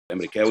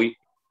امريكاوي.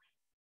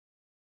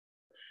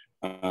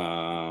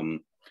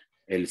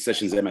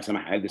 السيشن زي ما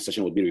سمح قال this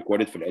session will be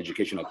recorded for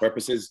educational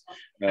purposes.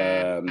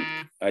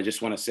 I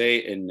just want to say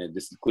in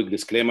this quick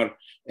disclaimer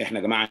احنا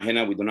يا جماعه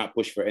هنا we do not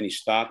push for any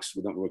stocks,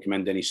 we don't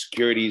recommend any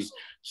securities,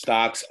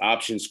 stocks,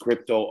 options,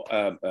 crypto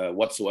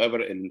whatsoever.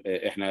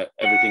 احنا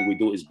everything we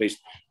do is based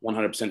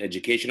 100%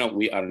 educational.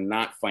 We are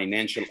not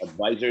financial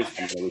advisors.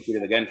 I'm going to repeat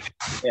it again.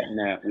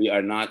 we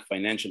are not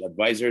financial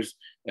advisors.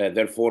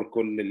 Therefore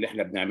كل اللي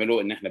احنا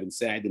بنعمله ان احنا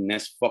بنساعد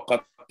الناس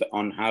فقط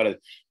on how to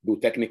do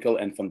technical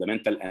and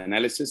fundamental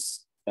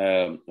analysis.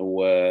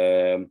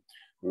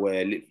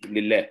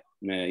 ولله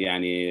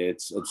يعني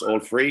it's all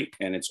free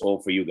and it's all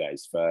for you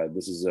guys.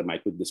 This is my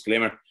quick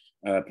disclaimer.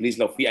 Please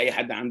لو في اي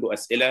حد عنده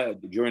اسئله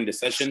during the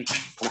session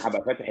انا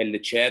هبقى فاتح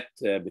الشات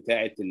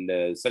بتاعه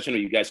السيشن و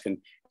you guys can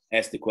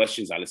ask the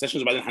questions على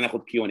السيشنز وبعدين هناخد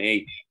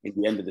Q&A in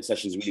the end of the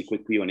sessions, really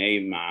quick Q&A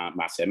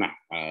مع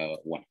سامح.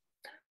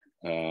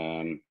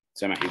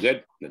 سامح, you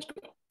good? Let's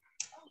go.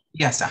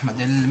 Yes, Ahmed,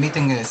 the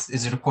meeting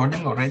is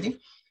recording already.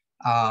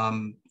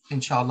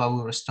 Inshallah we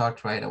will start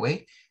right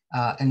away.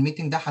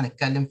 الميتنج ده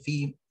هنتكلم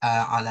فيه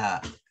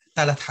على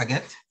 3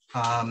 حاجات.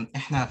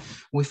 احنا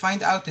we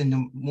find out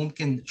ان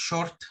ممكن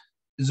short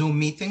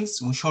Zoom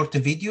meetings و short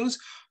videos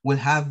will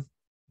have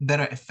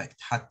better effect.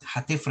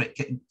 هتفرق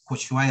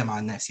شوية مع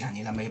الناس.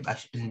 يعني لما يبقى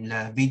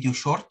الفيديو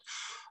short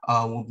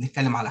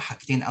وبنتكلم على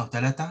حاجتين أو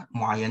 3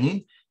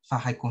 معينين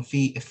فهيكون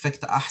في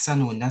effect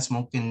أحسن والناس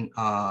ممكن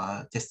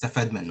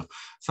تستفاد منه.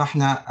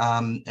 فاحنا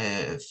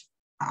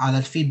على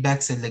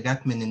الفيدباكس اللي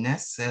جات من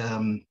الناس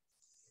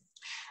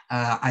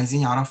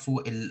عايزين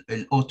يعرفوا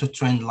الاوتو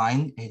ترند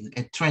لاين،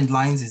 الترند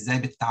لاينز ازاي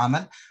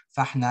بتتعمل.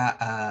 فاحنا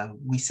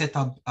we set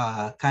up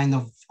kind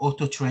of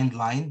auto trend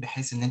line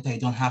بحيث ان انت you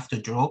don't have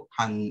to draw.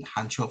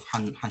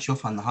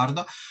 هنشوفها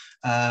النهارده.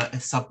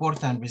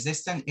 السبورت اند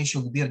ريزيستنس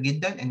ايشو كبير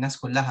جدا، الناس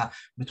كلها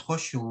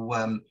بتخش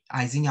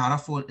وعايزين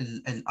يعرفوا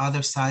ال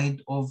other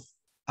side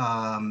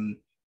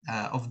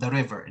of the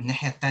river،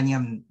 الناحيه الثانيه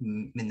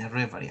من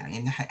الريفر.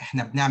 يعني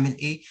احنا بنعمل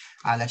ايه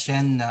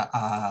علشان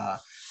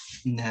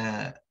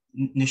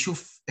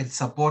نشوف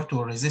السبورت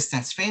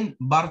والريزيستنس فين.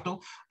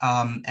 برضو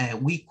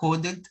we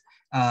coded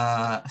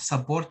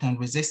support and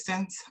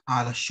resistance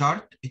على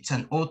الشارت. It's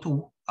an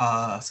auto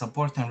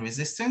support and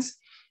resistance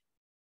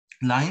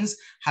lines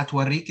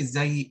هتوريك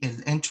ازاي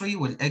الانتري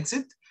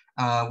والاكزit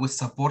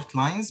والسبورت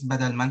لاينز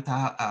بدل ما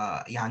انت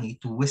يعني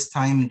to waste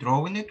time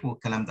drawing it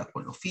والكلام ده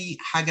كله. في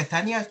حاجة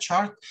تانية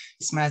chart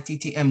اسمها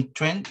TTM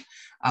Trend.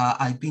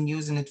 I've been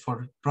using it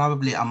for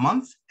probably a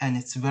month and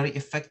it's very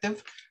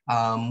effective.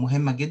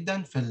 مهمة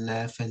جدا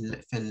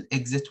في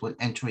الاكزit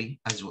والانتري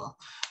as well.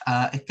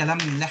 الكلام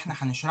اللي احنا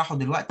هنشرحه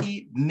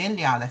دلوقتي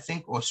mainly على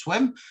think or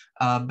swim.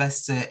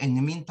 بس in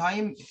the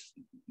meantime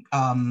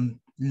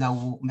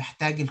لو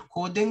محتاج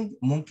الكودينج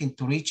ممكن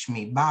to reach me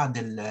بعد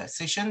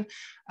السيشن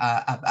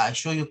ابقى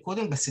show you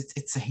coding. بس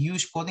it's a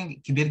huge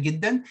coding كبير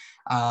جدا.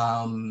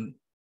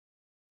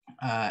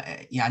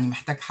 يعني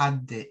محتاج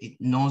حد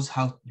knows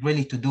how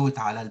really to do it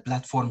على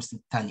البلاتفورمز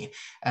الثانية.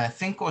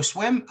 think or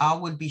swim I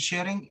will be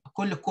sharing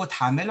كل كود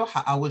هعمله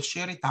I will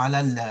share it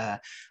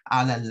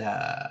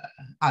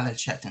على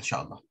الشات إن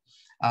شاء الله.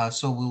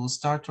 So we will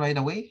start right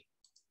away.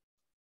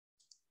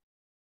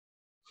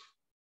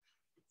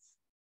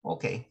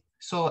 Okay,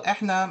 so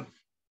احنا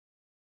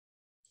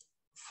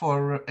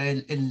for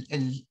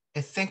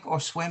think or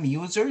swim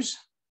users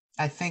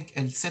I think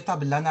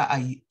السيت-اب اللي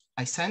أنا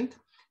I sent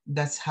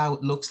that's how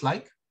it looks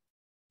like.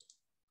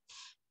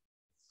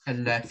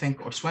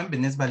 think or swim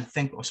بالنسبة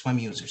think or swim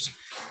users.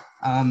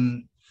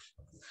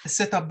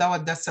 السيت-اب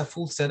دوت that's a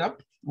full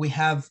setup. We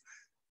have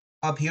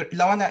up here.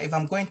 لو أنا if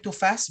I'm going too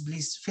fast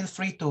please feel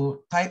free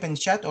to type in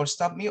chat or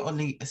stop me.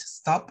 Only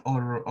stop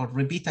or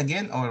repeat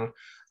again or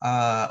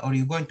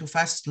you're going too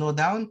fast slow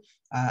down.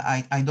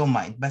 I don't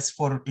mind. But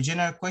for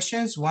general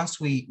questions, once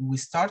we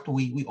start,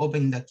 we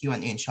open the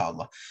Q&A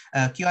inshallah.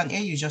 Q&A,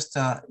 you just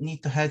need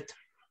to hit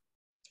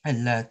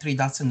the 3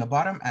 dots in the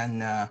bottom and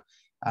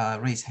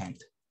raise hand.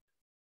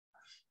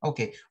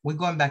 Okay,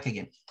 we're going back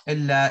again.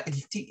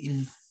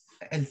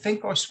 Think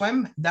or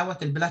swim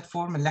دوت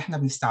البلاتفورم اللي احنا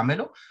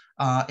بنستعمله.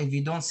 If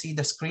you don't see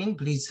the screen,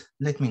 please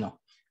let me know.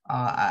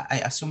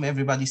 I assume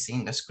everybody's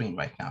seeing the screen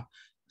right now.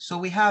 So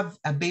we have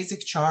a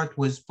basic chart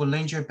with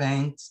Bollinger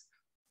Bands,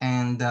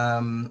 and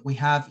we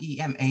have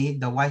EMA.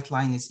 The white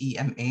line is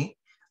EMA.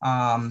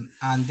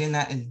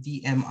 عندنا ال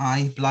DMI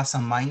plus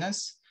and minus.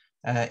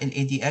 ال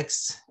ADX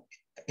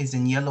is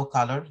in yellow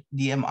color.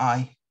 DMI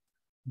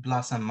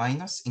plus and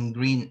minus in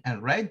green and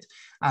red.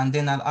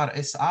 عندنا ال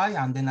RSI.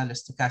 عندنا ال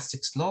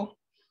stochastic slow.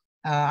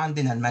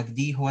 عندنا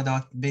الماكدي هو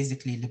دوت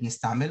basically اللي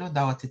بنستعمله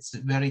دوت. It's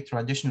very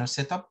traditional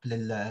setup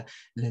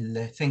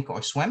لل think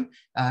or swim.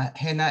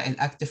 هنا ال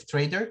active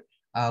trader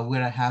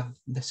where I have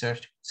the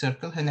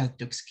circle. هنا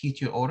to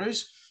execute your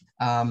orders.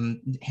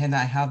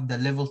 هنا I have the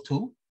level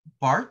 2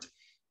 part.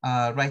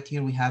 Right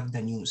here we have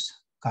the news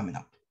coming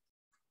up.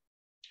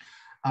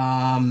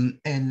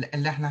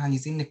 اللي احنا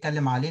عايزين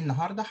نتكلم عليه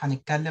النهارده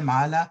هنتكلم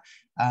على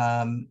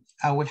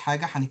أول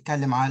حاجة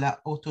هنتكلم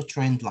على auto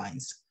trend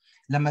lines.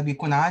 لما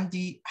بيكون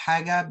عندي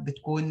حاجة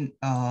بتكون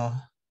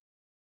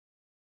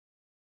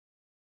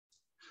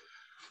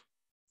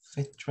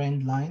في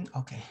trend line.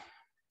 Okay,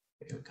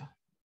 here we go.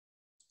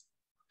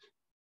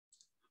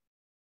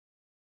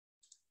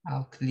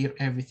 I'll clear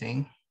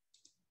everything.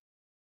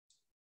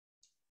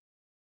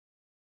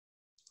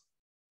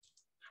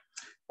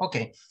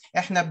 Okay,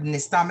 احنا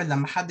بنستعمل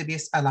لما حد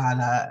بيسأل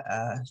على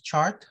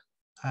chart.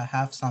 I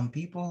have some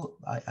people,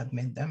 I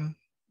admit them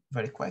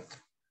very quick.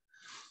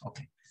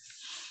 Okay,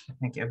 I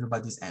think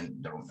everybody's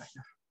in the room right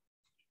now.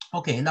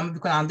 Okay, لما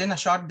بيكون عندنا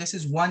chart, this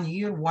is 1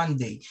 year, 1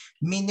 day,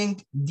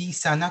 meaning دي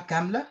سنة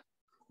كاملة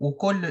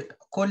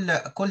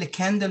وكل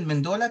candle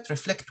من دولت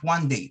reflect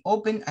 1 day,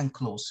 open and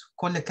close.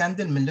 كل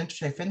candle من اللي انتوا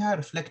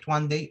شايفينها reflect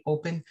 1 day,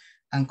 open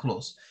and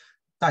close.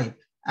 طيب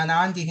أنا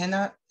عندي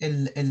هنا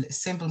ال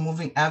simple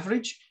moving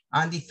average.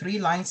 عندي 3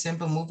 line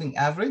simple moving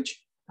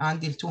average.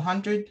 عندي ال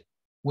 200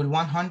 وال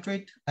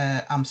 100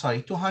 I'm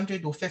sorry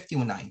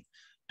 259.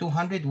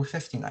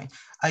 259.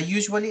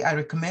 I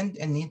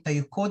recommend إن أنت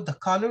you code the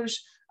colors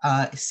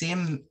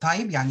same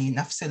type, يعني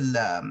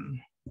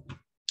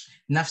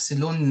نفس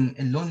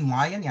اللون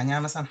معين. يعني أنا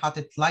مثلا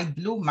حاطط light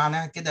blue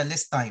معناها كده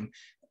less time.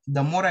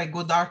 The more I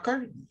go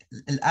darker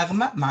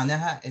الأغمق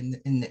معناها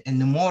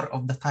إن more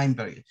of the time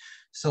period.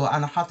 So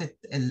أنا حاطط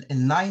ال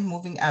 9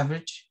 moving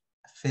average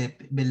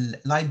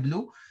بالlight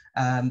blue.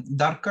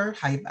 Darker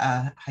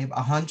هيبقى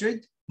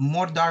 100.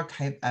 more dark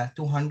هيبقى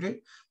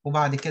 200.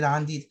 وبعد كده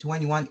عندي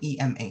 21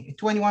 EMA.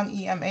 21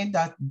 EMA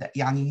ده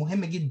يعني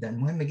مهم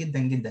جدا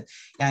جدا.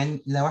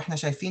 يعني لو احنا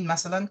شايفين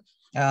مثلا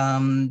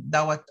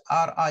دوت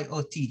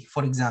RIOT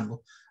for example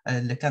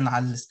اللي كان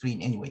على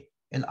السكرين anyway.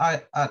 ال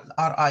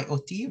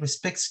RIOT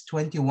respects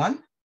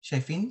 21.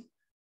 شايفين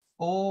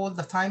all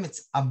the time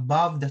it's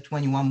above the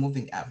 21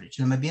 moving average.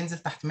 لما بينزل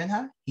تحت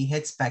منها he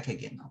hits back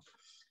again.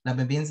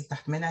 لما بينزل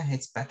تحت منها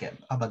hits back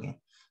up again.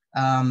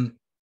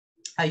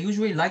 I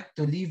usually like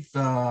to leave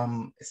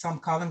some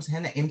columns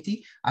هنا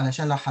empty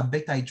علشان لو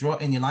حبيت I draw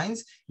any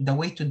lines. The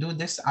way to do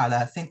this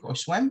على think or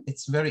swim,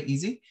 it's very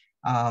easy.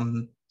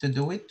 To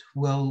do it,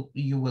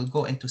 you will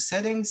go into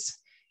settings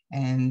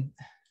and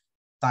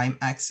time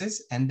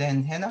axis, and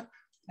then هنا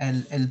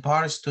ال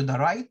bars to the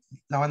right.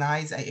 لو أنا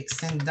عايز I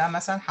extend ده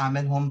مثلا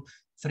هعملهم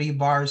 3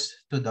 bars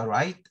to the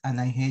right and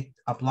I hit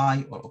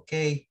apply or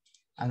OK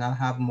and I'll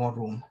have more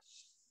room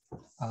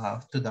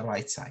to the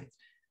right side.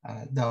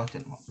 دوت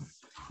الموضوع.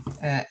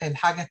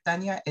 الحاجة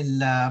الثانية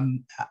اللي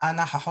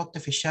أنا هحط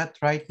في الشات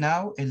right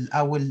now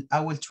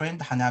أول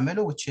trend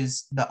هنعمله which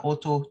is the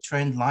auto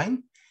trend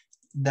line.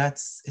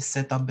 That's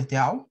السيت اب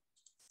بتاعه.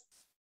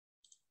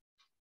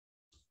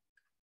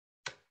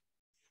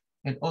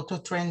 الauto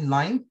trend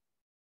line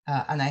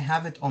and I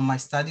have it on my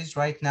studies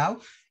right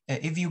now.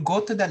 If you go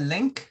to the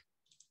link,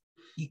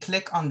 you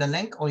click on the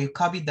link or you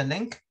copy the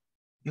link.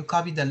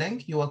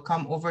 You will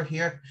come over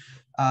here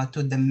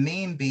to the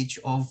main page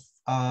of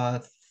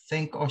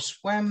Think or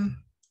Swim.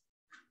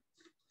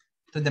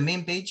 To the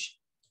main page,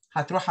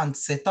 هتروح عند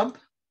setup,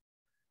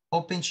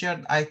 open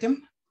shared item,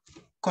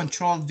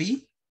 control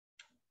V.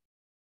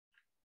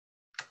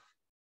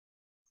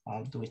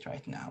 I'll do it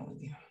right now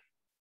with you.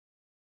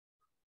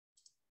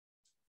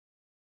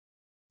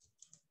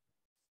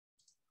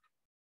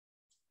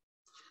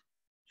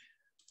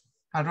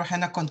 هنروح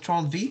هنا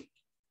control V.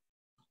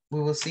 We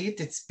will see it,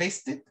 it's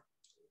pasted.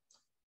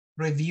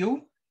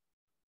 Review.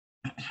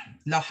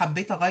 لو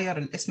حبيت أغير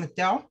الاسم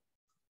بتاعه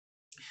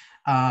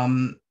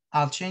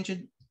I'll change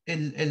it.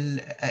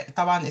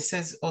 طبعا it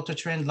says auto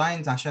trend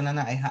lines عشان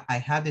أنا I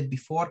had it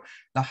before.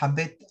 لو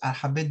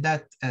حبيت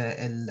ده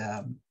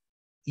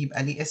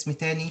يبقى لي اسم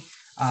تاني.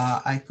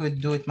 I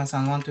could do it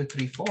مثلا 1 2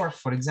 3 4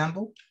 for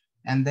example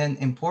and then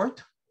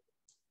import.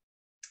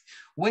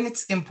 When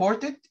it's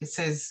imported it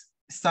says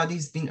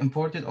studies been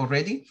imported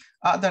already.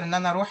 أقدر إن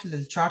أنا أروح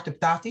للchart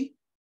بتاعتي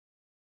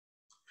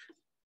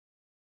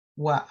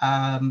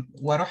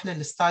وأروح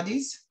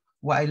للstudies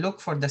I look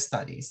for the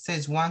study. It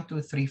says 1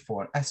 2 3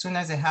 4. As soon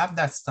as I have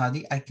that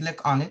study, I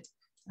click on it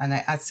and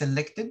I add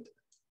selected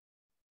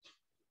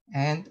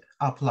and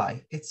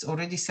apply. It's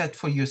already set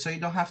for you, so you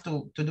don't have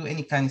to do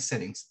any kind of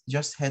settings.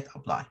 Just hit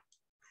apply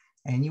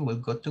and you will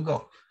good to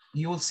go.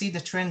 You will see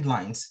the trend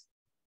lines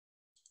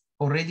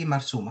already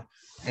مرسومة.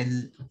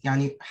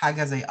 يعني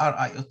حاجة زي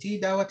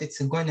RIOT دوت,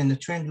 it's going in the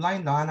trend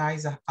line. لو أنا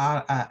عايز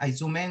I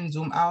zoom in,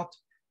 zoom out,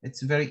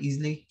 it's very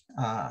easily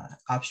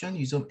option.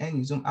 You zoom in,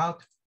 you zoom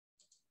out.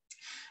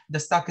 The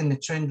stock in the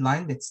trend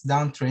line, it's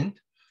downtrend.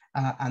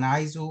 أنا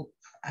عايزه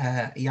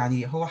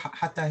يعني هو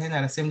حتى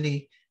هنا رسم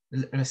لي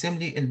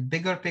ال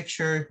bigger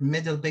picture,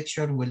 middle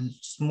picture وال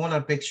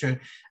smaller picture.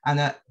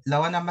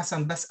 لو أنا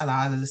مثلا بسأل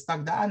على الستوك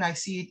ده أنا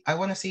I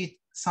want to see it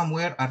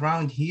somewhere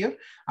around here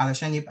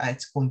علشان يبقى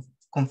it's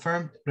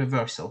confirmed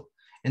reversal.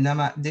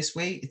 إنما this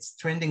way it's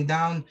trending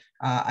down.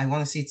 I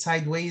want to see it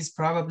sideways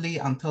probably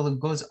until it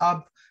goes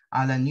up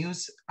على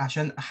news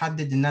عشان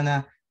أحدد إن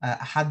أنا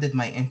أحدد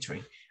my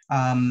entry.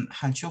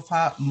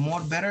 هنشوفها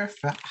more better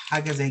في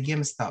حاجة زي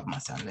GameStop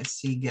مثلا. Let's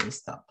see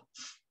GameStop.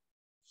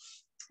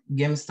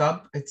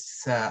 GameStop,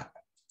 it's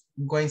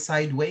going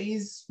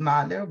sideways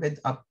مع a little bit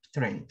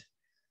uptrend.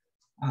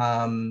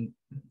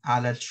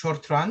 على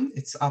الشورت run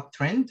it's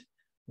uptrend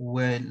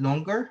و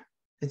longer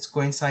it's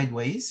going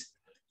sideways.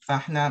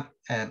 فاحنا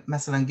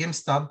مثلا جيم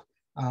ستوب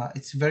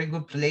it's very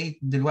good play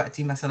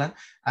دلوقتي مثلا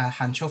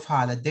هنشوفها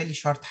على الديلي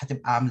شارت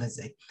هتبقى عامله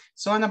ازاي.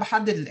 سو انا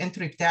بحدد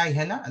الانتري بتاعي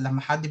هنا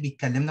لما حد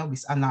بيتكلمنا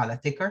وبيسالنا على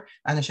تيكر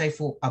انا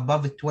شايفه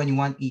above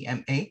 21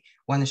 EMA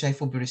وانا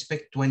شايفه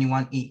بريسبكت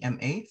 21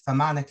 EMA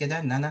فمعنى كده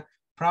ان انا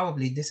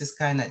probably this is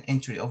kind of an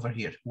entry over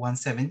here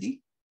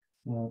 170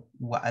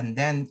 and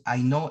then I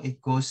know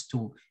it goes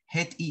to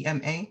hit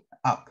EMA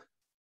up.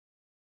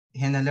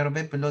 هنا a little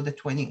bit below the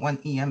 21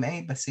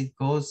 EMA but it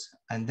goes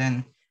and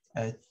then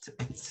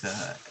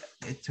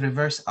it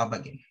reverse up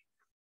again.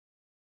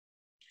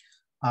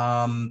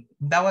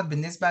 دوت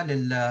بالنسبة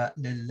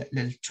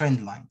للtrend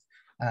line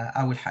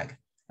أول حاجة.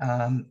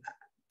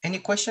 Any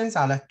questions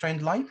على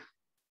trend line?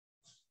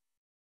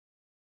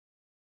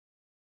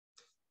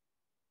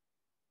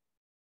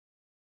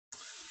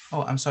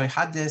 Oh, I'm sorry.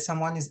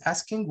 Someone is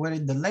asking where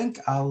is the link?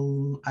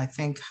 I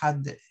think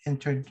had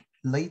entered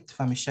late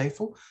فمش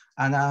شايفه.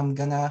 And I'm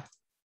gonna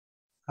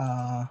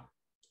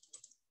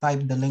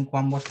type the link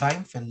one more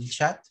time في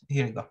الشات.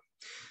 Here you go.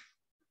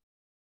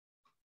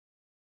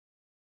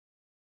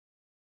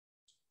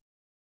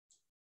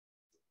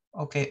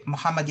 Okay,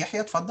 محمد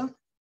يحيى اتفضل.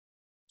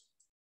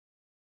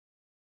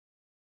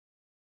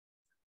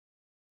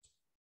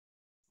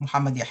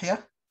 محمد يحيى.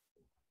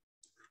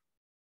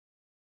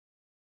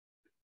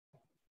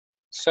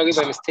 Sorry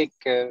by mistake,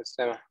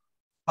 Sarah.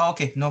 Oh,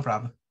 okay, no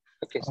problem.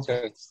 Okay, Okay.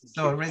 sorry.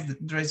 So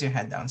raise your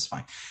head down, it's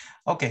fine.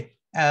 Okay.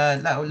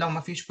 لو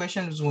ما فيش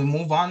questions we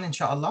move on إن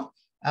شاء الله.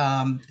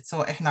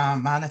 So إحنا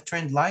معنا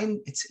trend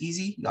line. It's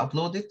easy. You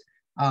upload it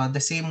the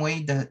same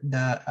way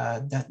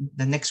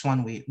the next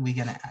one we're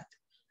gonna add.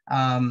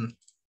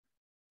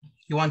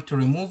 You want to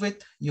remove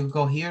it, you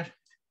go here,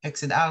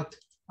 exit out,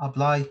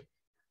 apply,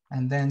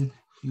 and then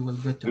you will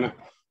go to it.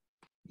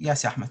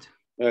 Yes, Ahmed.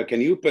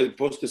 Can you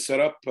post the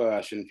setup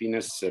عشان في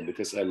ناس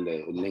بتسأل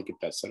اللينك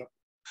بتاع السيت اب.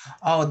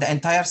 Oh, the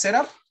entire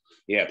setup?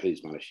 Yeah,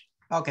 please, معلش.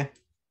 Okay.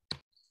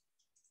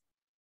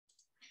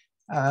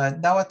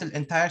 دوت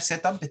entire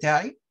setup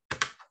بتاعي.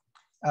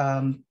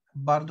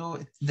 برضو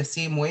the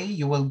same way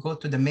you will go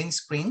to the main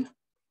screen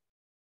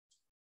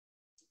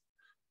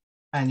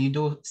and you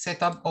do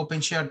setup,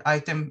 open shared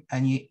item,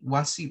 and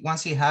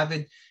once you have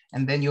it,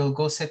 and then you'll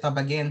go setup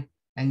again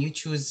and you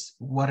choose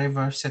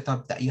whatever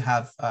setup that you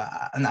have.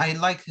 And I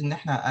like ان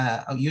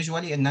احنا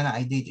usually ان انا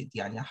I did it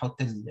يعني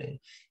احط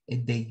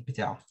الدate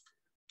بتاعه.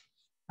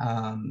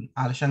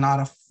 علشان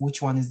اعرف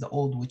which one is the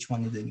old, which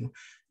one is the new.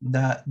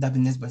 ده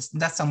بالنسبه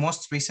that's the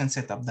most recent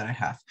setup that I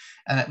have.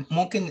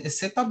 ممكن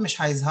السيت اب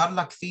مش هيظهر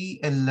لك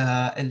في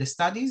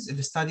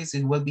الستاديز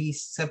it will be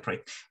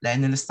separate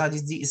لان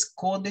الستاديز دي is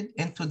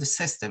coded into the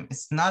system.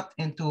 It's not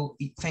into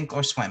think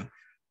or swim.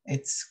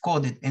 It's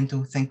coded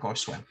into think or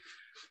swim.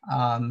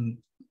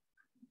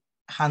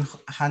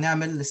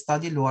 هنعمل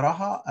الستادي اللي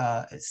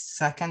وراها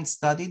second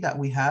study that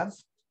we have.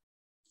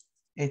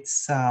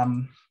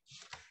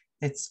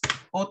 It's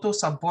auto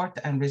support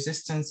and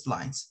resistance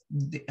lines.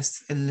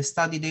 The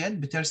study ديت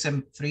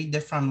بترسم 3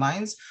 different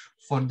lines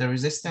for the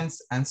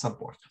resistance and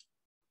support.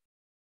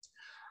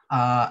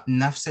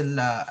 نفس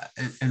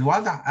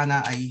الوضع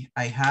أنا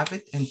I have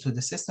it into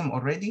the system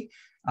already.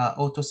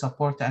 Auto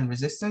support and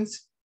resistance.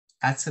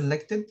 Add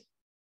selected,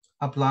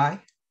 apply,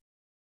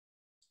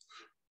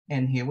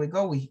 and here we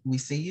go. We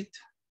see it.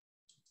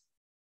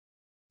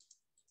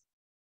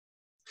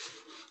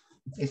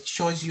 It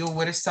shows you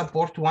where is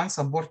support 1,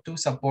 support 2,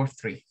 support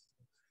 3.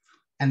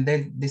 And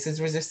then this is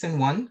resistance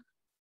 1,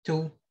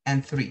 2,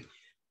 and 3.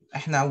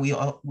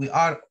 We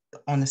are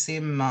on the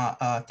same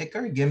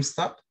ticker,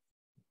 GameStop.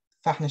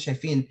 فاحنا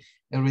شايفين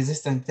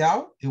الريزيستنس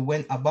بتاعه it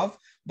went above.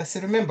 بس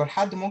remember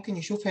حد ممكن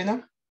يشوف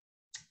هنا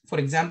for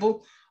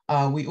example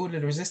ويقول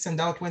الريزيستنس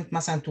دوت went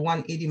مثلا to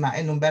 180 مع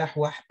انه امبارح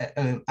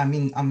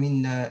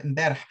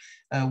امبارح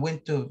went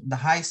to the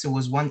highest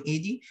was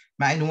 180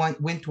 مع انه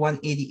went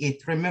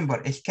 188.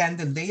 remember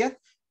الكاندل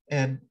ديت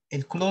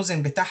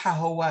الكلوزنج بتاعها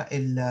هو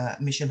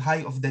مش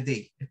الهاي اوف ذا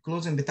داي.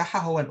 الكلوزنج بتاعها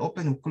هو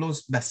الاوبن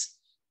والكلوز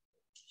بس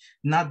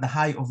not the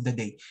high of the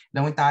day.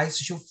 لو انت عايز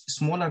تشوف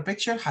smaller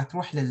picture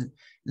هتروح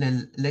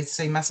let's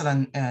say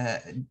مثلا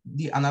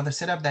دي another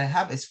setup that I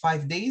have is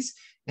 5 days.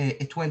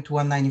 It went to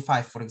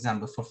 195 for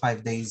example for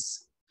 5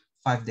 days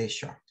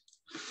chart.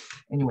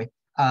 Anyway,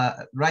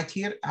 right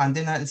here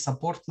عندنا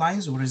support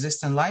lines و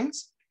resistance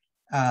lines.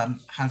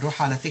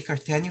 هنروح على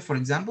ticker تاني for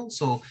example.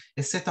 So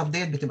السيت اب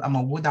ديت بتبقى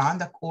موجودة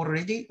عندك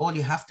already. All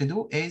you have to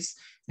do is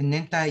ان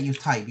انت you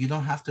type. You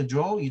don't have to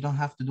draw. You don't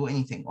have to do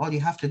anything. All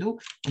you have to do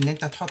ان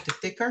انت تحط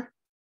التيكر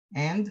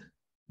and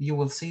you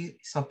will see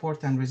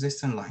support and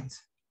resistance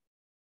lines.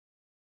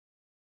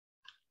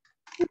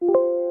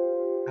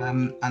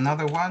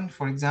 Another one,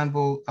 for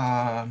example,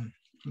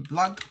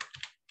 blood.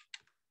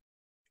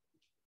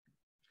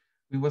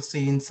 We will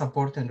see in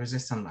support and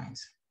resistance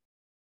lines.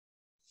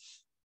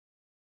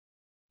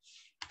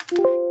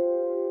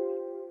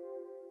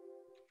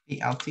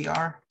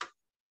 ELTR.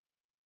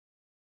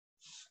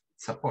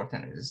 support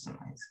and resistance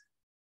lines.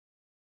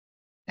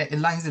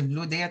 اللاينز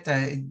البلو ديت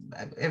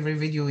every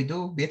video we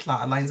do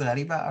بيطلع لاينز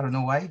غريبة I don't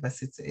know why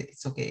بس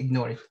it's okay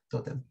ignore it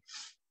totally.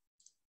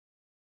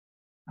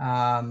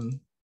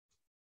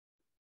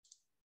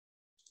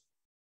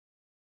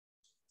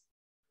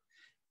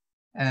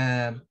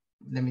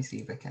 Let me see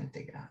if I can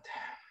take it out.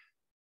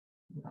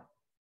 No.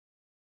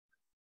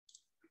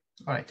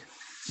 All right.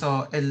 So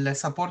the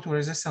support and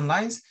resistance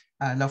lines.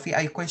 لو في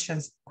أي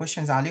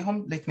questions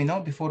عليهم let me know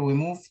before we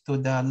move to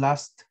the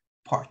last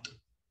part.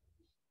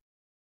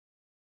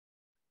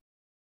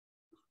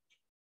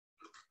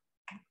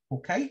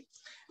 Okay.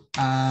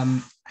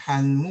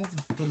 هنmove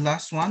to the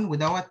last one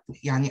ودوت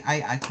يعني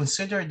I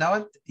consider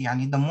دوت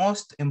يعني the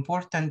most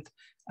important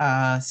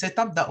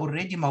setup ده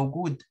already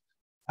موجود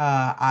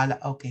على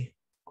okay.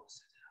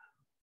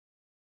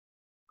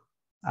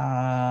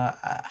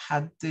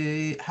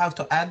 How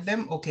to add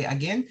them? Okay,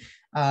 again,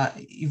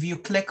 if you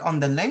click on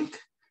the link,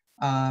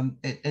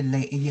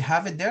 you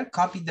have it there,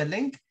 copy the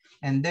link,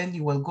 and then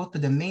you will go to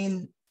the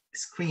main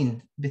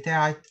screen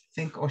بتاعت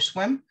Think or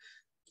Swim,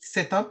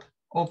 setup,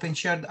 open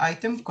shared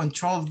item,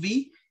 Control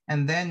V,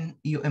 and then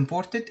you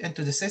import it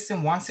into the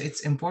system. Once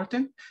it's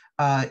imported,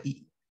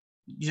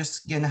 you're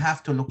just gonna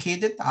have to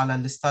locate it على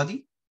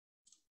الstudy.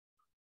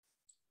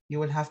 You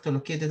will have to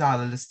locate it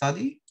على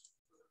الstudy.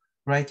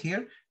 Right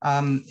here,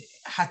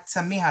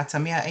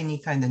 هتسميها any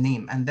kind of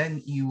name, and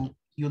then you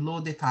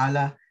load it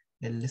على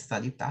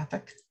الstudy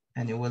بتاعتك,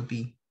 and it will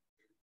be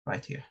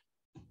right here.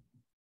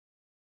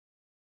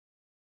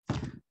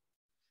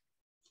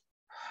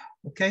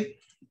 Okay.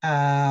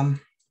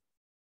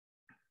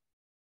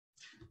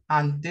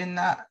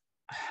 عندنا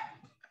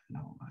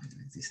no,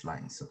 this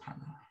line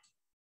subhanallah.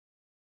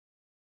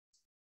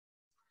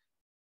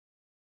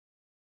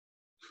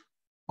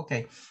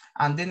 Okay,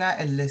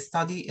 عندنا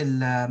الستادي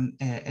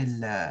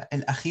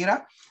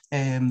الأخيرة.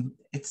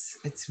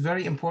 It's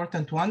very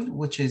important one,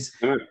 which is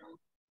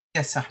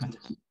yes, Ahmed.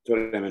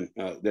 Sorry, man.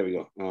 There we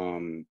go.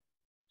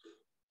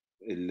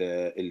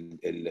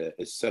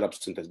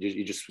 Setups.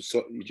 You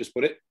just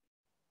put it.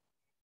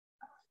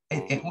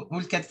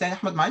 قول كده تاني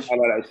أحمد معلش.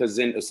 لا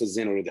أستاذ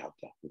زين already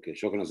حطها. Okay,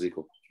 شكرا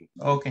لكم.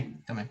 Okay,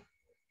 تمام.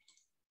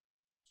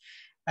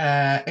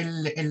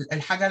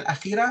 الحاجة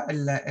الأخيرة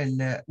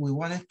اللي we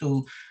wanted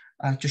to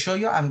show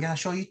you, I'm gonna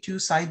show you two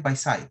side by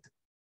side.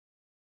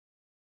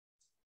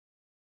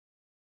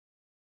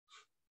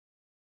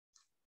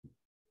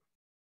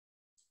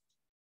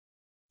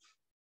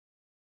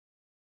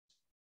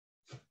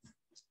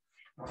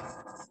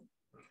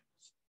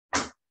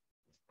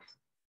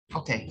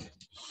 Okay,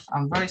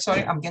 I'm very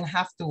sorry. I'm gonna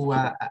have to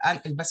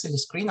أنقل بس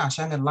السكرين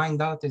عشان اللاين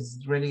دوت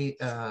is really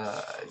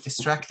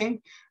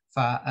distracting.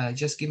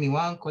 Just give me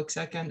one quick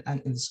second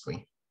and in the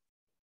screen.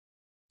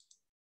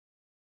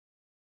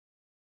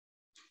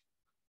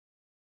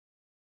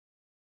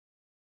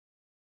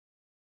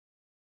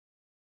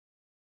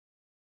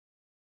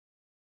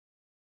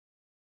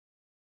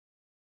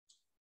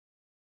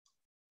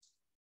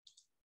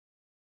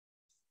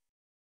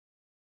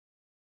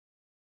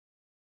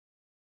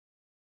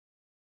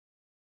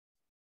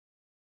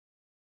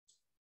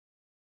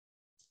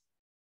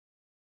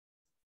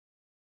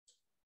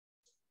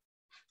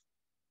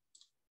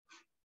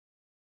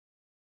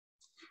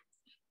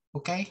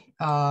 Okay,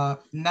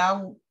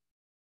 now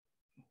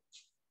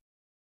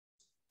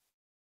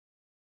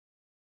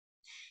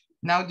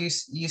you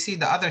see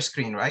the other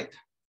screen, right?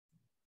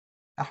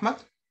 أحمد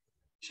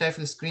شايف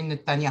السكرين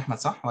الثانية أحمد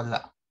صح ولا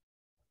لا؟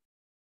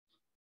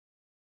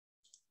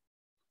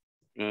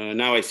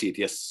 Now I see it,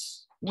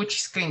 yes.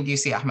 Which screen do you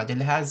see Ahmed?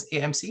 It has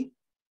AMC?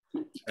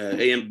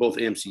 Both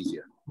AMCs,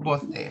 yeah.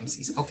 Both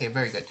AMCs. Okay,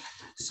 very good.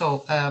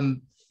 So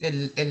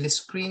the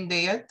screen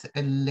ديت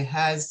اللي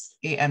has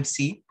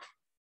AMC,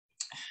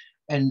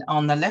 and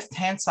on the left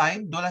hand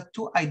side there are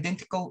two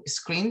identical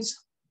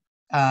screens,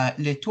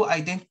 two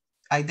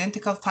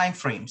identical time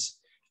frames.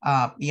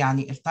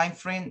 يعني التايم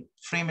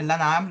frame اللي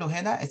أنا عامله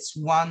هنا it's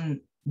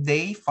 1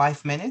 day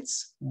 5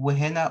 minutes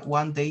وهنا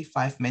 1 day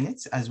 5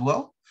 minutes as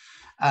well.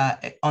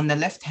 On the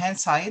left hand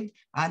side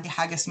عندي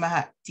حاجة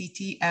اسمها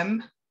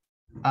TTM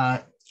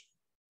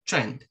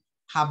Trend.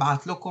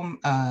 هبعت لكم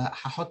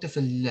هحط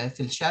في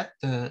الشات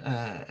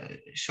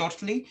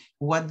shortly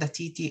what the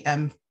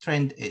TTM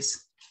Trend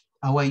is.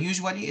 هو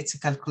usually it's a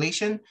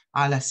calculation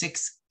على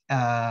 6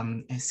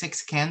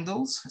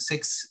 candles,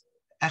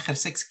 آخر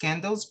 6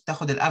 candles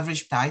بتاخد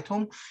الافريج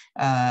بتاعتهم.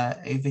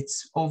 If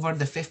it's over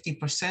the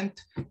 50%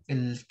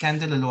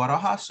 الكاندل اللي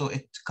وراها, so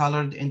it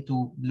colored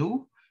into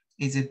blue.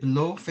 Is it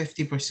below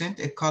 50%?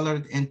 It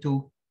colored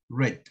into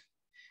red.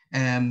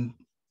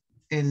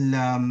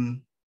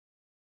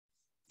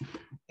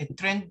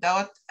 الترند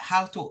دوت,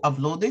 how to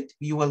upload it?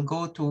 You will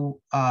go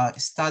to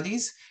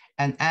studies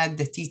and add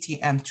the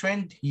TTM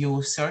trend.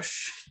 You search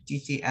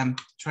TTM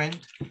trend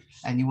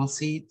and you will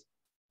see it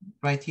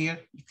right here,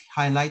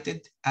 highlighted,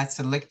 add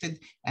selected,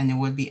 and it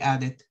will be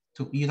added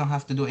to, you don't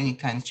have to do any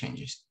kind of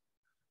changes.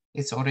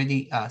 It's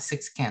already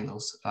 6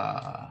 candles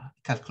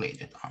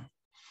calculated on.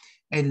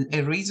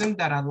 the reason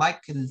that I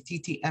like the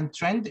TTM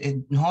trend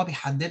إن هو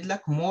بيحدد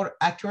لك more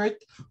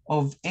accurate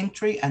of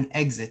entry and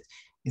exit.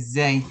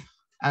 إزاي؟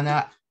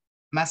 أنا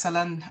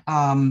مثلا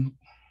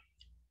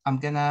I'm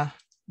gonna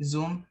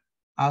zoom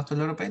out a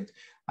little bit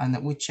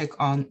and we check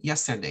on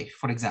yesterday,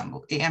 for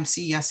example,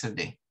 AMC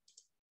yesterday.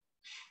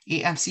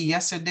 AMC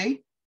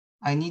yesterday,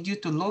 I need you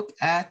to look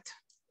at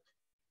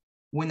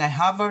when I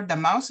hover the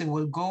mouse, it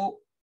will go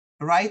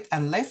right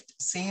and left,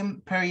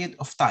 same period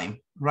of time.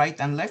 Right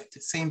and left,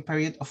 same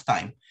period of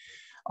time.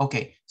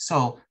 Okay,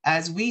 so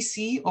as we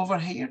see over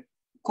here,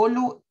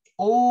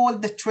 all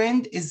the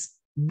trend is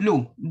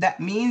blue. That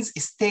means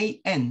stay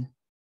in.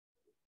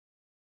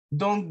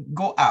 Don't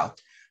go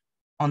out.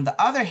 On the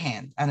other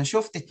hand, أنا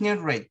شفت 2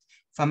 red.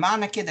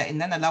 فمعنى كده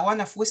إن أنا لو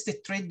أنا في وسط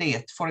التريد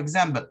ديت, for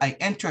example, I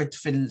entered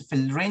في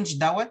الرينج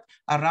دوت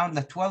around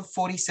the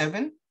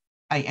 1247.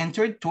 I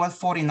entered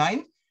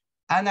 1249.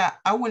 أنا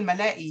أول ما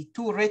ألاقي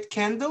 2 red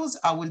candles,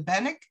 I will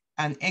panic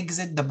and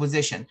exit the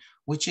position,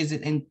 which is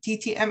in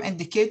TTM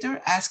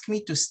indicator, ask me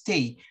to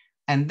stay.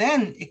 And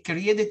then it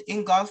created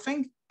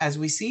engulfing, as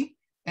we see,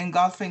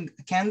 engulfing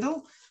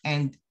candle,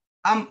 and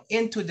I'm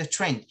into the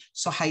trend.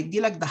 So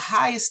هيديلك the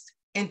highest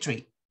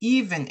entry,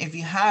 even if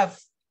you have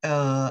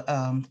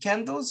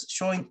candles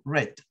showing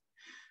red.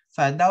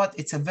 فدوت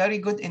it's a very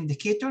good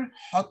indicator.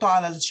 حطه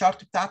على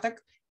الشارت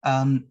بتاعتك.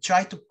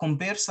 Try to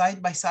compare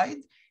side by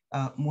side.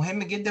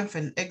 مهم جدا في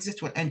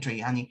الاكزيت والانتري.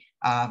 يعني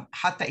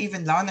حتى even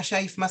لو انا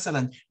شايف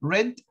مثلا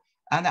red,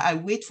 انا I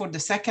wait for the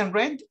second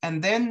red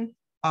and then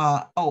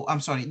oh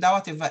I'm sorry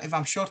دوت if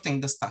I'm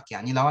shorting the stock.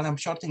 يعني لو انا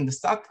shorting the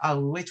stock,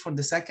 I'll wait for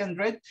the second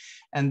red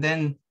and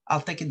then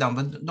I'll take it down,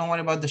 but don't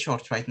worry about the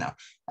short right now.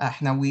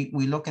 Now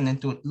we looking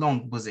into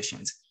long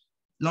positions.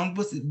 Long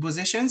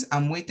positions,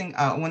 I'm waiting.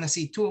 I want to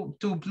see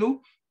two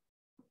blue,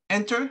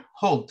 enter,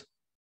 hold.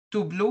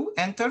 2 blue,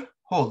 enter,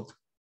 hold.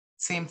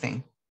 Same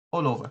thing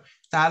all over.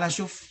 تعال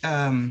نشوف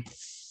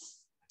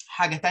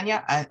حاجة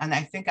تانية. and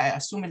I think I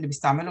assume اللي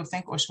بيستعملوا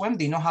think or swim,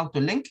 they know how to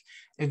link.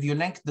 If you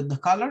link the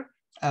color,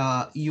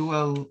 you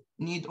will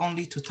need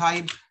only to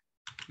type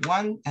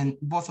 1 and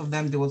both of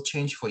them, they will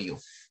change for you.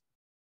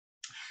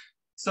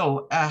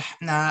 So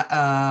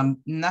احنا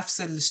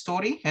نفس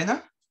الستوري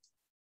هنا.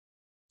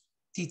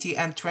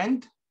 TTM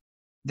trend,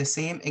 the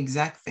same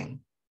exact thing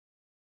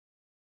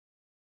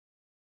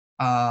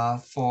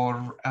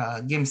for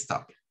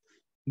GameStop.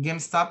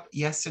 GameStop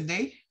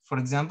yesterday, for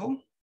example,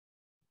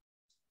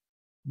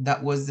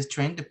 that was the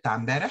trend بتاع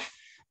امبارح.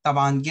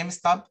 طبعا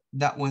GameStop,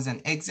 that was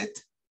an exit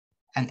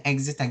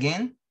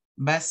again.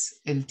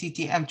 بس ال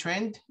TTM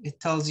trend, it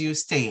tells you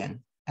stay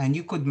in, and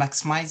you could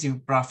maximize your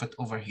profit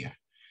over here,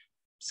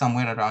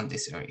 somewhere around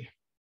this area.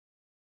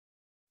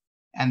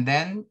 And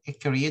then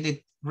it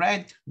created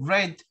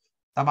red.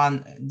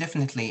 طبعا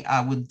definitely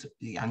I would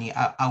يعني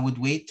I would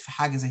wait في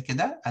حاجة زي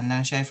كده ان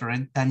انا شايف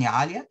red تانية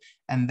عالية,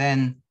 and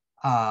then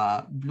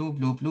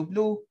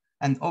blue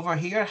and over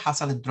here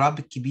حصل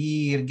drop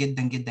كبير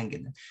جدا جدا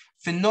جدا.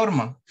 في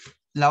النورمال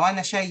لو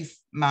انا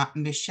شايف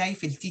مش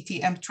شايف ال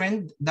TTM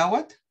trend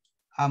دوت,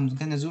 I'm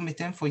gonna zoom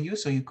it in for you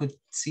so you could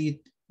see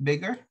it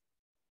bigger.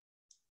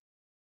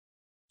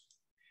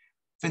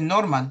 في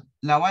النورمال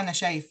لو انا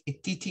شايف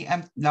ال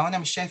TTM, لو انا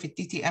مش شايف ال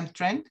TTM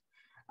trend,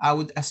 I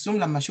would assume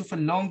لما اشوف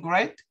اللونج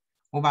red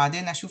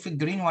وبعدين اشوف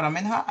الجرين ورا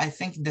منها, I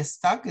think the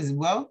stock is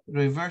will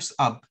reverse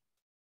up.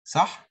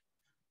 صح؟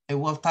 It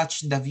will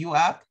touch the view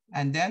up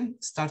and then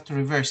start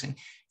reversing.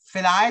 في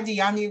العادي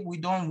يعني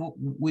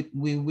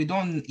we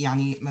don't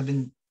يعني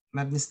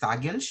ما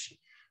بنستعجلش.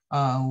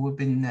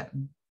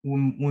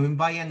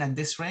 وبنبين at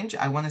this range.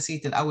 I want to see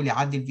it الأول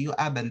يعدي ال view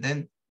up and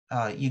then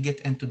you get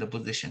into the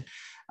position.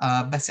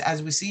 بس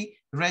as we see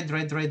red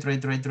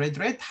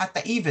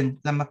حتى even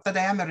لما ابتدى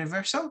يعمل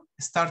reversal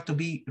start to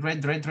be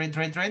red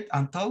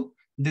until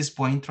this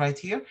point right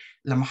here.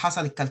 لما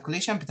حصل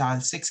الكالكوليشن بتاع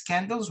ال 6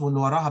 candles واللي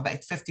وراها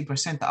بقت 50%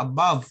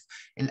 above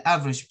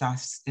الافريج بتاع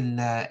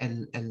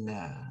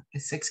ال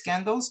 6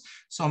 candles.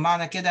 So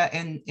معنى كده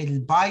ان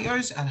ال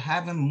buyers are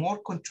having more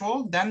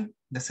control than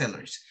the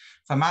sellers.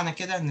 فمعنى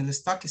كده ان ال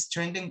stock is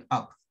trending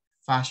up.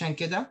 فعشان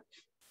كده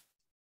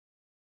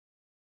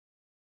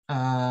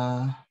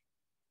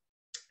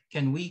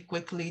can we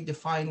quickly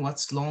define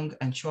what's long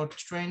and short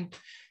trend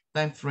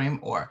time frame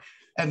or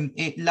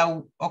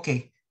لو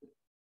okay.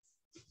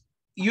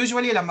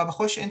 Usually لما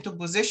بخش into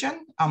position,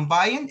 I'm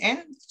buying in,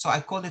 so I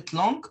call it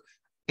long.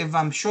 If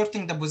I'm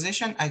shorting the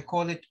position, I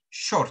call it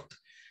short.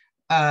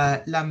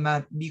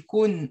 لما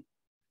بيكون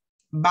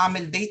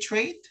بعمل day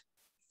trade,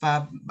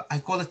 I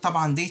call it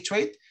طبعا day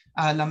trade.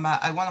 لما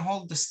I want to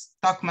hold the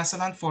stock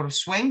مثلا for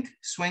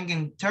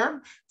swinging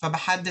term,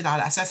 فبحدد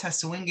على أساسها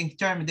swinging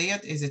term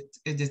ديت is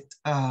it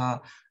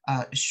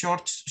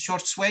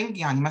short swing,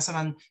 يعني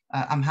مثلا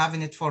I'm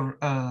having it for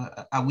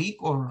a week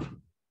or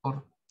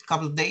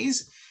couple of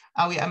days.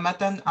 أو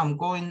عامة I'm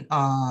going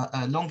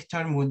long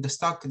term with the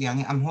stock,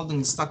 يعني I'm holding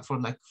the stock for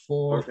like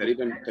 4.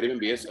 تقريبا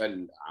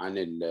بيسأل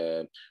عن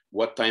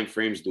what time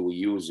frames do we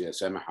use يا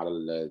سامح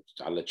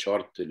على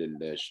الشارت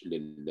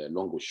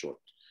لللونج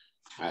والشورت.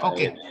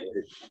 Okay,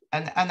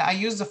 and I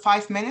use the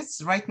 5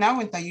 minutes right now,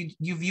 and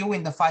you view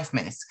in the 5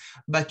 minutes,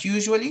 but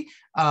usually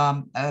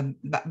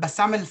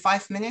بستعمل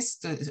 5 minutes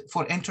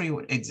for entry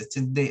or exit.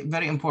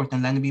 Very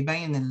important لأن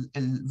بيبين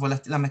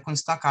لما يكون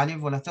ستاك عليه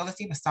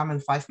volatility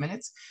بستعمل 5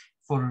 minutes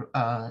for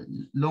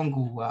long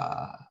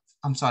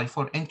I'm sorry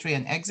for entry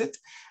and exit.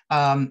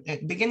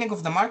 Beginning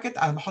of the market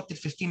أنا بحط ال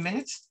 15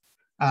 minutes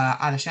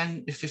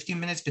علشان ال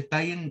 15 minutes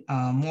بتبين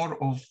more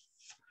of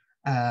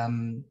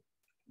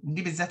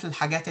دي بالذات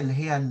الحاجات اللي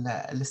هي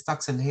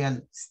الستوكس اللي هي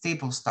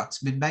الستيبل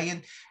ستوكس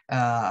بتبين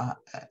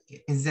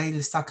ازاي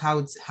الستوك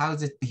how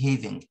is it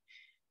behaving.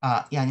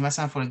 يعني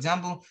مثلا for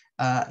example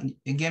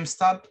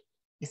GameStop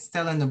is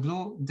still in the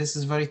blue. This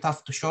is very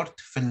tough to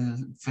short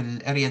في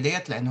الاريا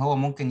ديت لان هو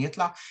ممكن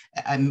يطلع.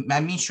 I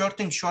mean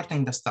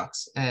shorting the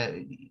stocks.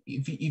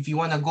 If you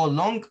want to go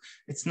long,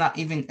 it's not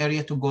even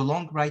area to go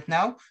long right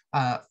now.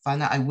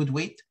 فانا I would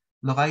wait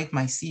لغايه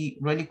ما see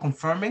really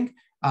confirming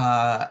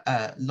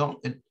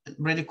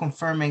really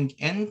confirming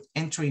in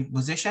entry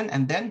position,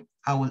 and then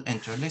I will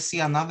enter. Let's see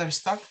another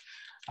stock.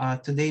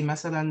 Today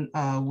مثلا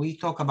we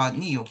talk about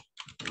NEO.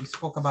 We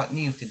spoke about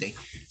NEO today.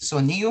 So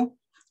NEO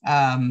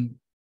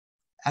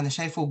أنا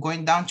شايفه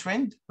going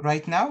downtrend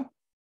right now.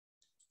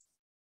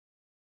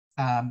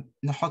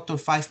 نحطه ال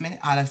 5 minute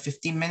على ال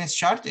 15 minutes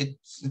chart.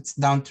 It's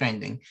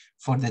downtrending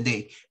for the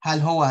day. هل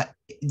هو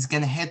it's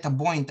gonna hit a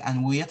point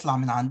and ويطلع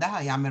من عندها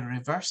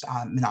يعمل reverse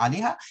من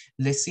عليها؟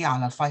 Let's see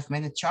على ال 5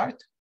 minute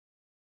chart.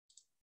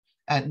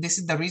 This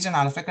is the reason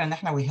على فكرة إن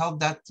إحنا we held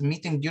that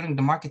meeting during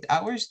the market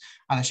hours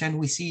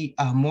علشان we see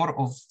more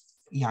of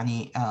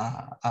يعني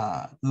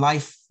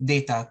live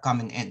data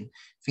coming in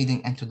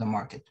feeding into the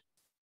market.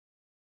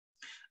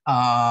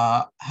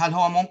 هل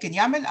هو ممكن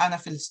يعمل؟ أنا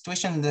في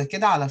السيتويشن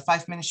كده على ال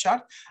 5 minute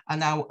chart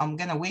أنا I'm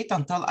gonna wait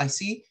until I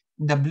see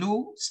the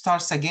blue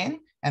starts again,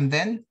 and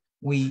then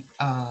we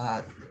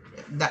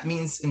that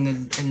means in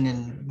the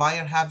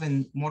buyer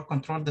having more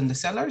control than the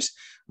sellers,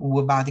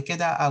 وبعد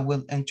كده I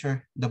will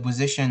enter the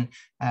position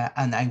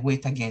and I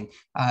wait again.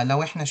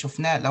 لو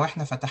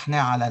احنا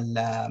فتحناه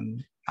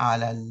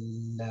على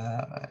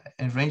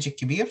الرينج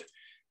الكبير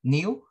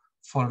نيو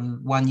for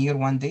 1 year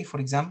 1 day for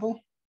example.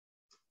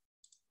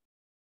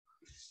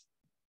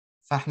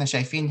 فاحنا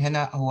شايفين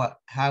هنا هو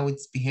how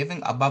it's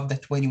behaving above the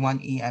 21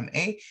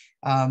 EMA.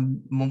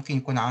 ممكن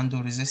يكون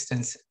عنده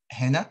resistance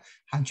هنا.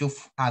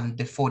 هنشوف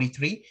عند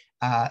 43.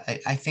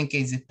 I think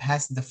as it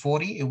passed the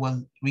 40 it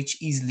will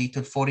reach easily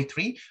to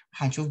 43.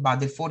 هنشوف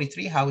بعد ال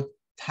 43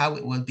 how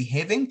it will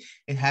behaving.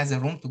 It has a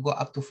room to go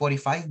up to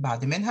 45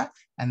 بعد منها,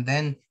 and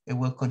then it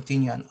will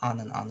continue on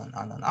and on and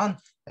on and on.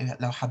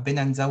 لو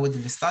حبينا نزود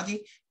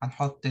الستادي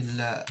هنحط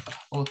ال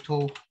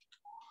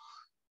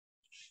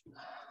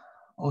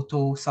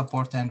auto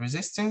support and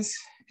resistance,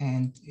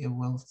 and it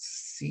will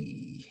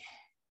see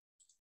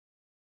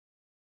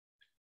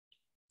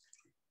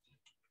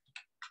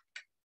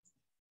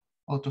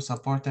auto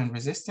support and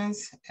resistance,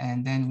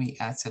 and then we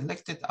add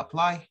selected,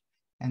 apply,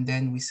 and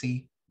then we see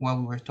what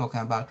we were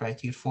talking about right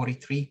here,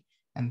 43,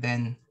 and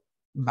then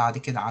بعد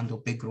كده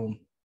عنده big room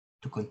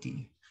to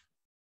continue.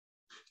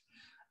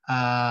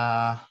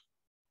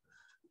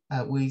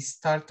 We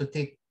start to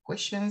take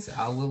questions.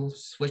 I will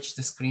switch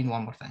the screen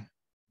one more time.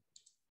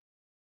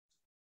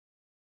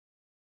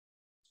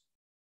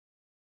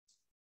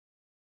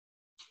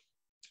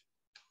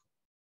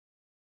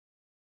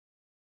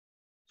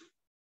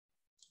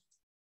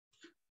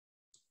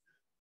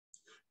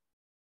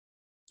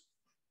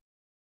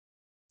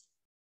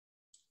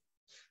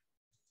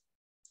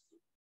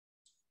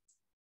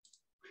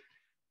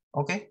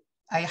 اوكي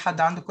اي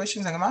حد عنده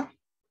questions يا جماعه؟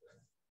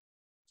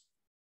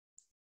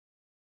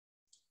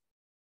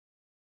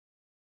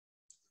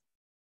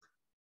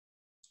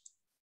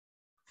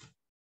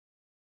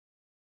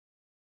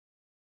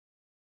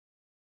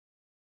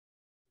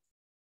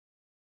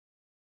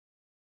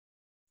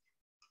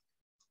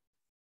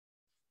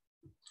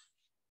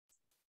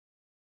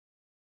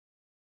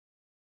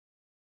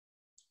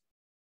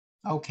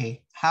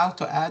 Okay, how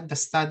to add the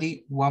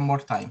study one more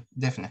time?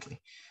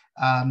 Definitely.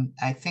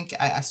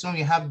 I assume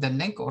you have the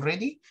link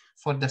already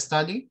for the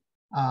study.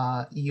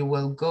 You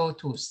will go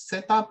to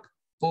setup,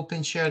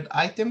 open shared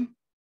item.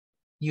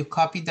 You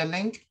copy the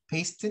link,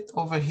 paste it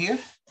over here.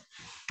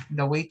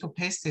 The way to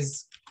paste is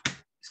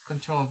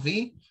Control V,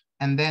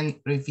 and then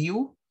review.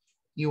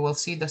 You will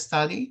see the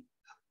study.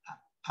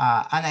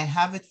 And I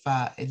have it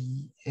for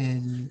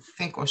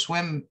Think or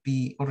Swim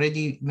be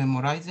already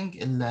memorizing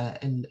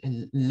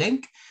the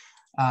link.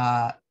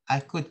 I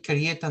could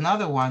create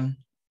another one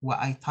where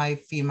I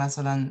type fee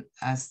مثلا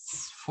as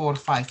 4,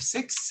 5,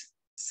 6,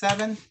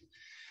 7,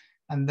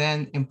 and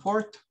then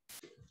import.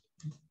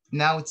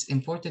 Now it's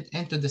imported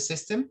into the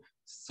system.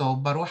 So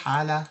بروح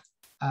على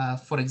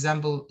for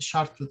example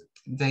chart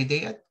زي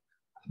ديت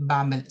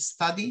بعمل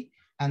study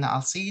and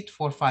I'll see it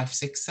 4, 5,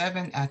 6,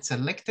 7 add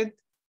selected,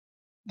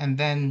 and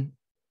then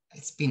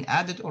it's been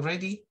added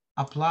already,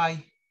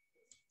 apply,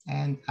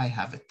 and I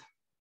have it.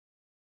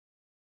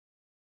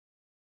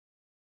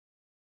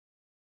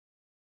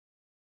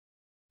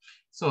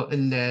 So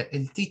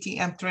ال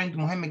TTM trend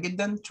مهم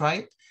جدا. Try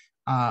it.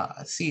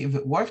 See if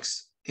it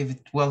works. If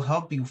it will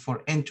help you for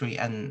entry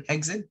and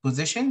exit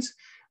positions.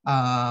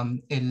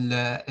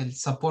 ال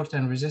support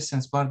and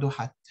resistance برضو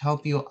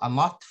help you a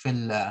lot في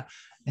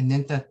ان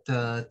انت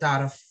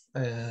تعرف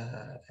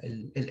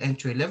ال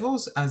entry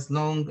levels, as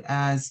long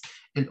as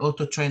ال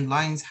auto trend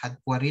lines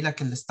هتوري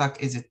لك ال stock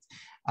is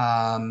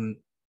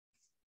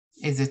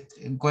it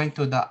going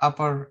to the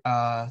upper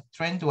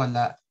trend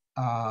ولا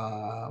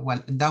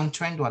down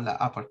trend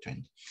ولا upper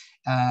trend.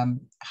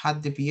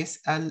 حد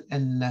بيسأل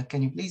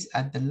can you please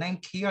add the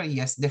link here?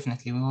 Yes,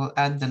 definitely. We will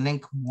add the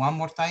link one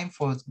more time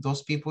for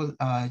those people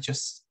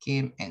just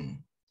came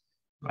in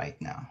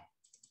right now.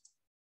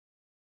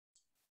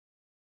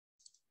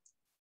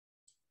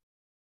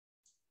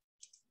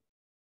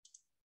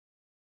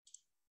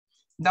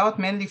 دوت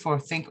mainly for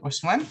think or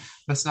swim.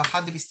 بس لو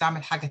حد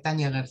بيستعمل حاجة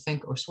تانية غير think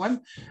or swim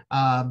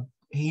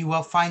he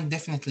will find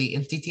definitely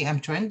ال TTM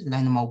trend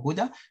لأنه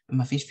موجودة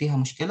ما فيش فيها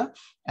مشكلة.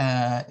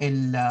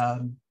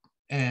 ال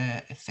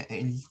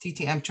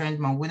TTM trend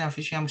موجودة ما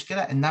فيش فيها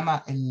مشكلة.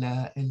 إنما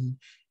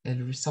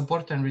ال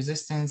support and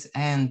resistance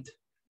and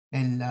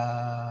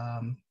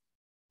ال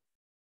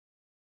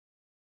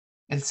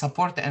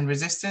support and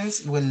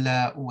resistance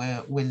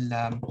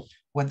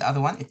what the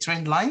other one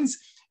trend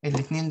lines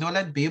الاثنين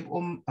دولت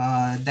بيبقوا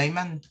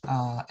دايما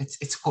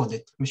it's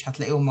coded. مش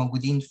هتلاقيهم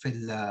موجودين في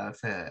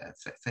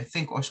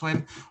think or swim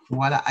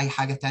ولا أي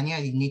حاجة تانية.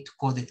 You need to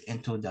code it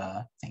into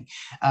the thing.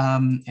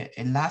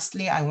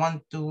 Lastly, I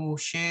want to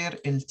share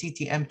ال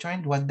TTM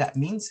trend what that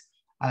means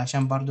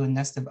علشان برضو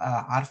الناس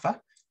تبقى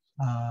عارفة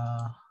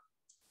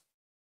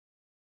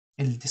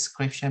ال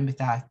description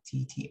بتاع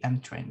TTM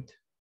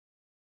trend.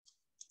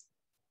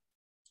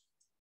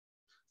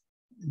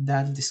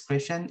 ده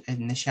description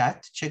in the chat.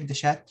 Check the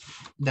chat.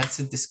 That's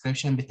the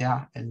description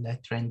بتاع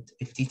الترند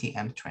ال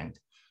TTM trend.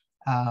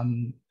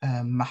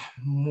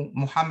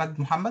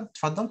 محمد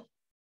اتفضل.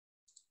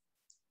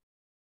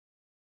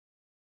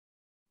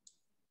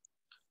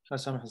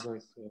 سامح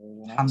ازيك؟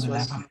 الحمد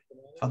لله.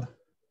 اتفضل.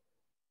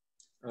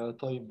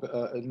 طيب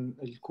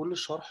كل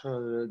الشرح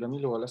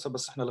جميل وللاسف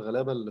بس احنا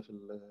الغلابه اللي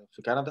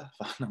في كندا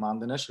فاحنا ما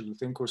عندناش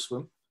الثينك اور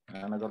سويم.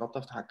 انا جربت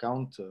افتح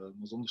اكونت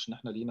ما اظنش ان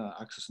احنا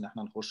لينا اكسس ان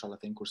احنا نخش على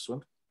ثينك اور سويم.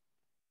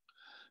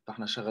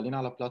 فاحنا شغالين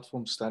على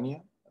بلاتفورمز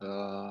ثانيه.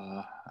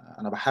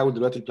 انا بحاول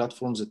دلوقتي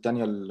البلاتفورمز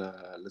الثانيه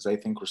اللي زي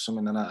ثينك اور سويم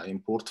ان انا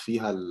امبورت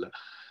فيها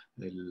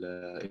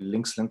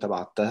اللينكس اللي انت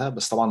بعتها.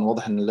 بس طبعا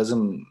واضح ان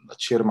لازم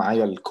تشير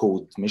معايا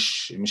الكود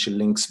مش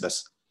اللينكس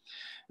بس.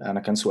 انا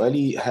كان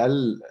سؤالي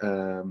هل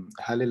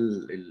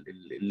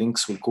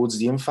اللينكس والكودز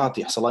دي ينفع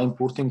يحصل لها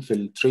امبورتنج في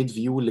التريد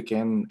فيو اللي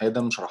كان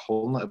ادم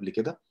شرحه لنا قبل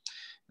كده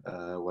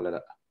ولا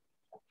لا؟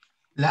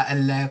 لا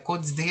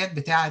الكودز ديت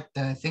بتاعه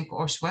think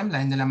or swim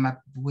لان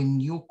لما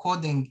when you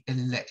coding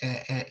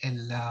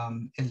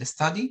ال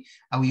study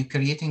او you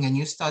creating a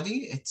new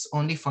study it's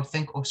only for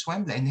think or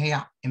swim لان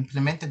هي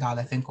implemented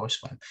على think or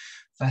swim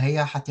فهي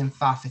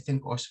هتنفع في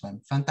think or swim.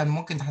 فانت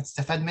ممكن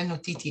هتستفاد منه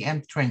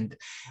TTM trend.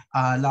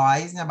 لو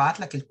عايزني ابعت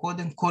لك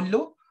الكودنج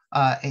كله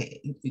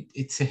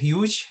it's a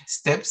huge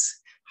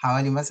steps.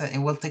 حوالي مثلا it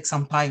will take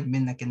some time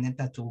منك ان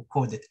انت to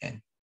code it in.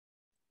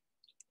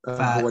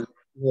 هو ال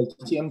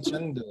TTM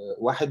trend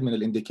واحد من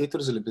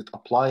الانديكيتورز اللي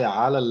بتابلاي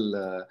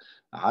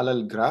على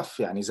الجراف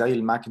يعني زي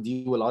الماك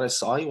دي والار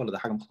اس اي ولا ده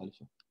حاجه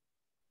مختلفه؟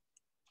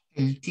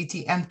 ال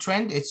TTM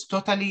trend it's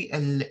totally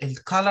ال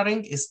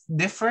coloring is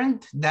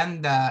different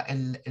than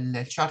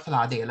the chart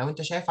العادية. لو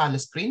انت شايف على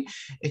السكرين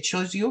it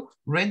shows you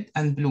red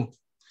and blue.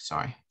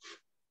 Sorry.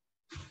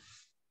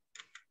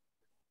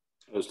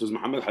 استاذ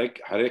محمد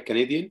حضرتك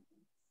كنديان؟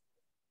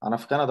 انا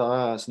في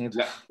كندا سنيد.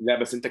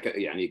 لا بس انت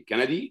يعني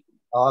كندي؟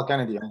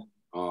 كندي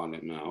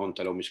هو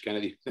انت لو مش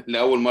كندي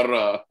لاول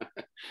مره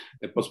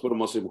الباسبور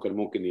المصري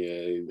ممكن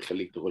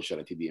يخليك تخش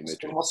على TTM.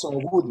 الباسبور المصري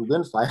موجود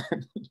وبينفع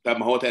يعني. طب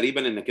ما هو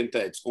تقريبا انك انت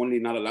it's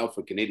only not allowed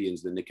for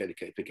Canadians لان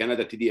في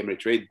كندا TTM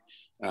trade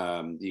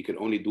you can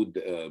only do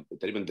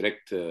تقريبا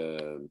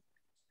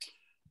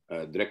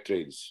direct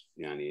trades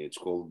يعني it's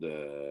called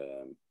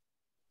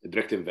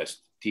direct invest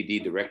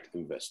TD direct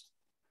invest.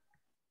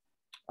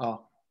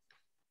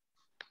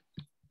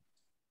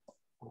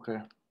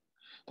 اوكي.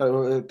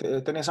 طيب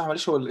تاني يا صاحبي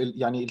معلش هو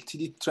يعني التي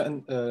دي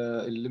ترند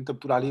اللي انت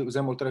بتقول عليه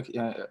زي ما قلت لك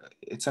يعني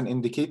اتس ان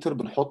انديكيتور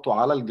بنحطه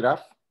على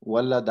الجراف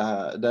ولا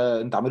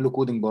ده انت عامل له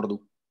كودنج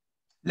برضه؟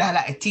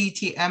 لا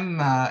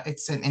TTM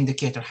it's an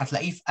indicator.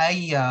 هتلاقيه في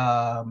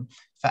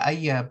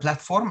اي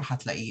بلاتفورم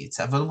هتلاقيه.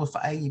 it's available في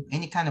اي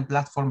any kind of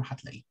platform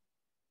هتلاقيه.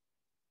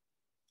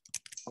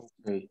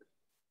 اوكي.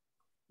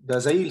 ده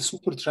زي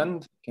السوبر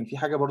ترند. كان في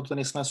حاجه برضه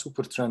ثانيه اسمها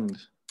سوبر ترند.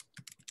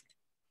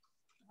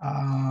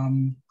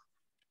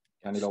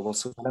 يعني لو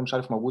بصيت عليها مش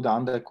عارف موجوده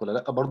عندك ولا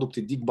لا. برضه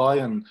بتديك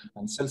باي اند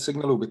سيل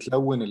سيجنال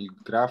وبتلون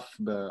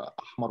الجراف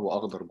باحمر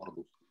واخضر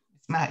برضه.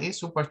 اسمها ايه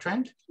سوبر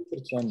ترند؟ سوبر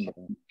ترند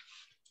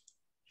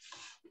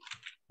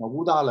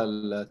موجوده على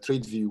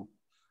التريد فيو.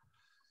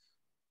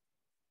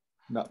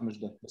 لا مش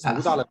ده بس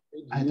موجود على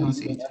التريد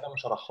فيو اللي انا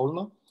شرحه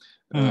لنا.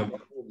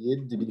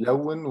 برضه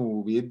بيلون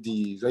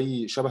وبيدي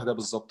زي شبه ده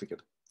بالظبط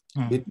كده.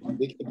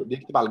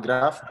 بيكتب على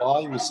الجراف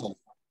باي وسيل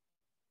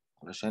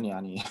علشان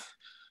يعني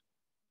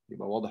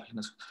يبقى واضح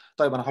للناس.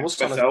 طيب انا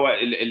هبص بس على هو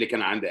اللي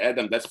كان عند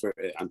ادم that's for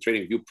on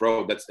trading view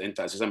pro that's انت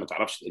اساسا ما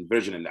تعرفش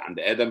الفيرجن اللي عند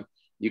ادم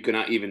you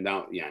cannot even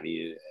down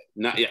يعني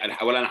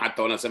ولا انا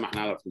حتى ولا سامح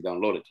نعرف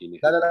داونلود يعني.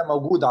 لا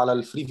موجود على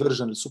الفري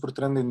فيرجن السوبر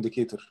ترند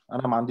انديكيتور.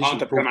 انا ما عنديش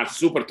انت بتتكلم على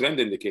السوبر ترند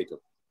انديكيتور.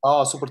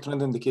 سوبر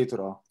ترند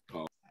انديكيتور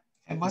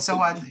بص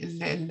هو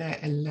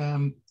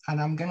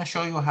I'm gonna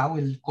show you how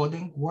the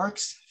coding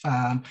works.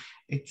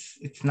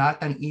 It's not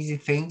an easy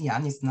thing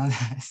يعني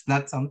it's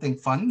not something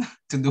fun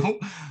to do.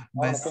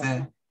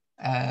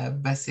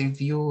 بس if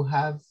you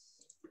have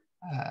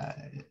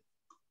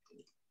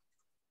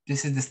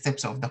this is the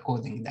steps of the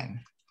coding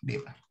دايما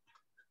بيبقى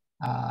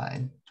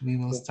we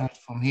will start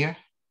from here.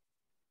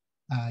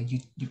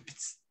 You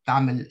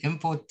تعمل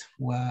input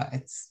و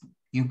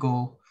you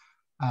go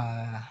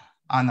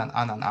on and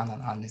on and on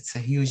and on. It's a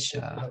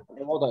huge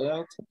وضع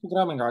يعني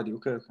بروجرامينج عادي.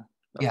 اوكي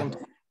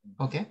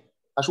اوكي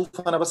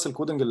اشوف انا بس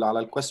الكودنج اللي على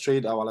الكويست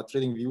تريد او على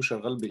تريدنج فيو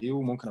شغال بايه،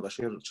 وممكن ابقى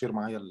شير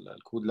معايا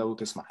الكود لو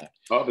تسمح يعني.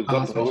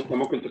 بالظبط. هو انت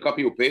ممكن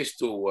تكوبي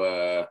وبيست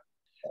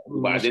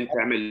وبعدين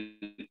تعمل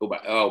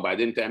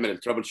وبعدين تعمل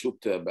الترابل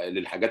شوت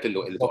للحاجات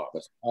اللي تقع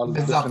بس.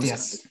 بالظبط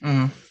يس.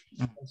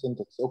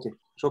 اوكي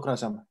شكرا يا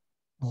سامح.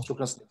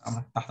 شكرا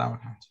تحت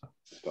امرك.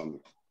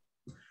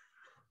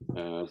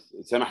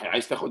 سامح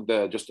عايز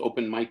تاخد just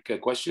open mic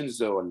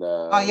questions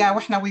ولا yeah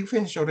واحنا we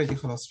finish already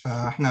خلاص،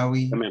 فاحنا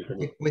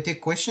we take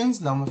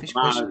questions. لو ما فيش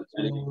questions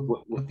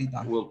we'll be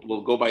done.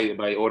 we'll go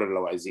by order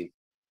لو عايزين.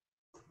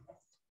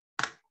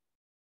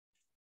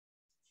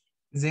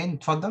 زين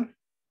اتفضل.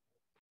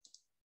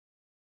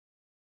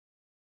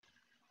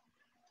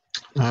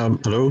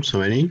 الو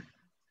سامعني؟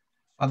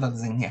 اتفضل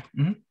زين هي.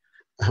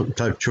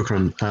 طيب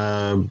شكرا.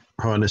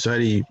 هو انا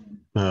سؤالي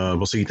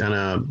بسيط.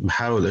 انا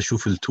بحاول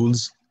اشوف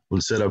التولز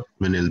والسيت اب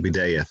من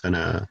البدايه،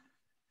 فانا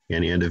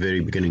يعني at the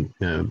very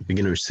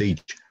beginner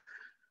stage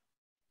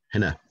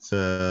هنا. ف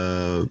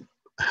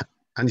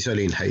عندي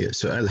سؤالين الحقيقه.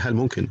 سؤال، هل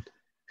ممكن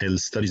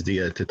الستاديز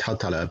دي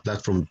تتحط على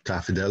بلاتفورم بتاع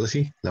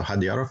فيداليتي لو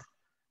حد يعرف؟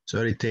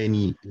 السؤال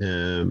الثاني،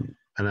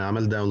 انا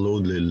عملت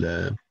داونلود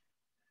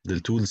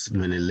للتولز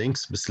من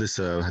اللينكس بس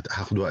لسه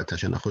هاخد وقت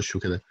عشان اخش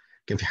وكده.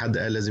 كان في حد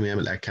قال لازم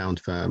يعمل اكونت،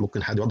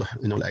 فممكن حد يوضح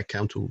انه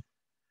الاكونت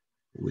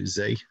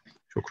وازاي؟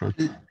 شكرا.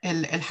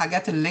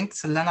 الحاجات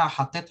اللينكس اللي انا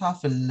حطيتها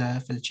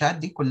في الشات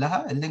دي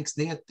كلها، اللينكس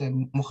ديت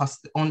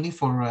مخصص only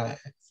for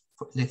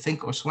think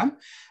or swim.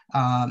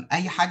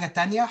 اي حاجه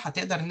تانية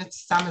هتقدر ان انت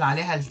تستعمل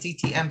عليها ال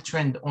TTM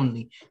Trend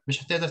only،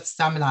 مش هتقدر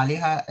تستعمل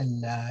عليها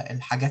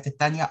الحاجات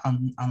التانية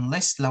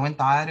unless لو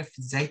انت عارف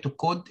ازاي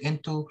تكود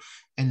into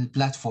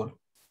البلاتفورم.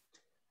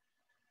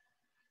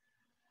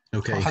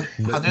 اوكي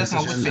حضرتك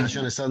موجود فين؟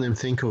 عشان استخدم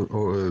think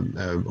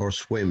or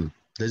swim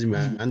لازم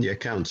يبقى عندي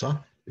اكونت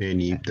صح؟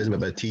 يعني لازم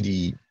ابقى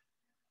TD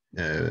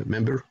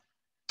member.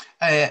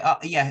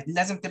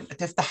 لازم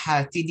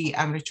تفتح TD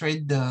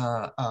Ameritrade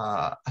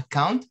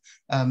account.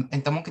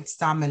 انت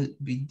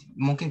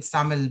ممكن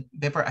تستعمل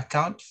paper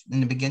account in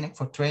the beginning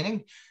for training.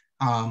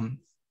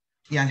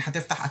 يعني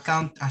هتفتح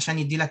account عشان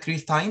يدي لك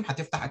real time،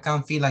 هتفتح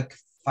account فيه like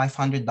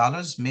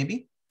 $500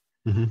 maybe.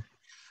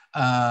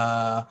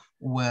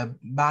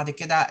 وبعد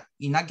كده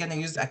you're not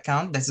gonna use the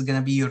account that's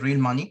gonna be your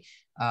real money.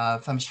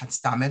 فمش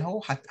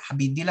هتستعمله،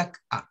 بيدي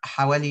لك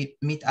حوالي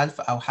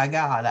 100,000 أو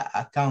حاجة على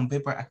account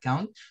paper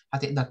account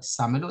هتقدر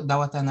تستعمله.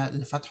 دوت أنا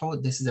اللي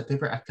فاتحه this is a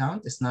paper account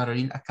it's not a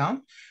real account.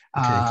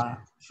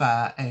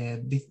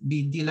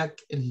 فبيدي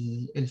لك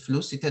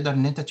الفلوس تقدر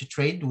إن أنت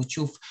تتريد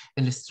وتشوف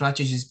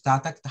الاستراتيجيز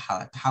بتاعتك،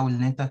 تحاول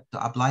إن أنت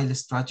تابلاي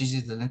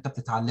الاستراتيجيز اللي أنت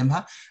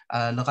بتتعلمها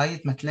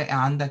لغاية ما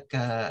تلاقي عندك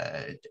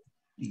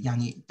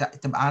يعني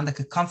تبقى عندك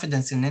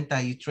الكونفيدنس ان انت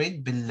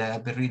يتريد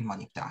بالريل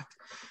ماني بتاعك.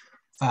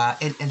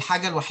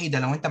 فالحاجه الوحيده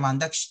لو انت ما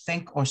عندكش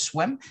think or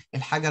swim،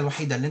 الحاجه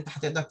الوحيده اللي انت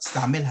هتقدر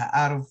تستعملها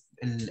out of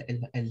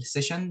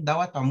السيشن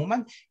دوت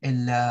عموما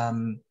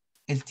ال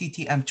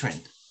TTM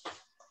Trend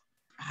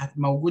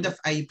موجوده في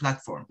اي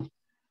بلاتفورم.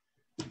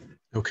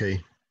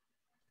 اوكي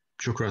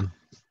شكرا.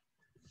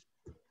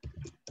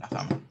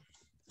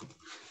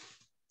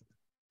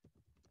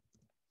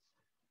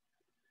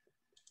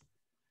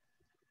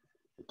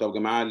 طب يا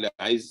جماعه اللي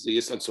عايز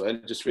يسال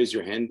سؤال just raise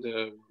your hand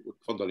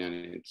واتفضل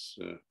يعني.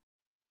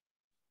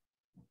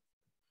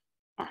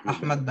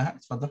 احمد بهاء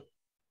اتفضل.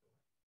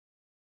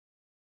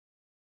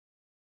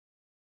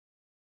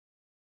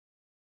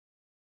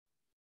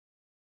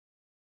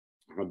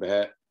 احمد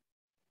بهاء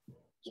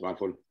صباح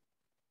الفل.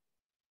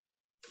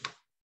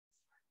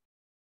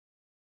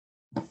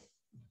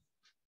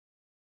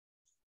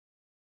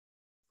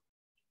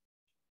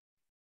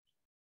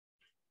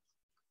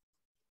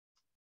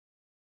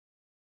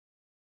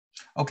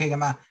 اوكي يا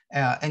جماعه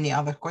any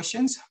other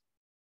questions؟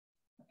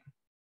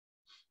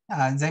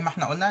 زي ما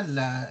احنا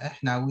قلنا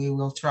احنا we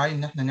will try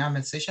ان احنا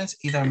نعمل sessions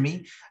either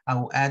me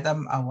او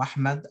ادم او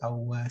احمد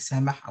او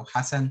سامح او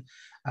حسن.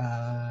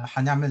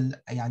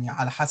 هنعمل يعني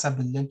على حسب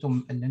اللي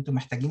انتم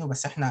محتاجينه.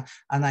 بس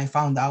انا I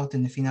found out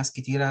ان في ناس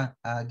كتيره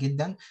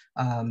جدا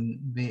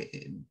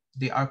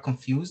they are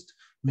confused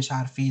مش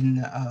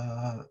عارفين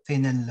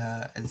فين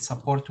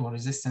السبورت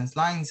والريزيستنس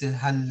لاينز،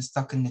 هل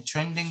ستاك ان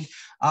ترندنج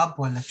اب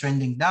ولا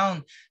ترندنج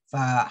داون.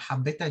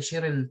 فحبيت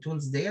اشير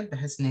التولز ديت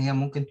بحيث ان هي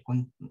ممكن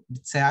تكون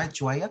بتساعد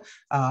شويه.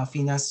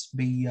 في ناس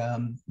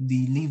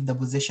leave the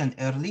position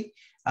early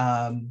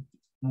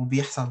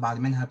وبيحصل بعد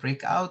منها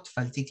بريك اوت،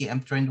 فالتي تي ام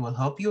ترند will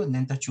help you ان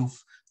انت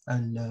تشوف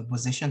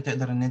البوزيشن،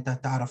 تقدر ان انت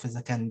تعرف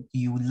اذا كان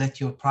you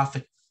let your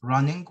profit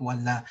running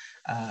ولا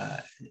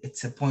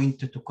it's a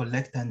point to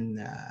collect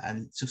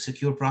and to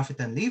secure profit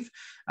and leave.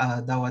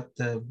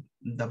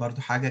 ده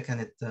برضو حاجة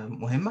كانت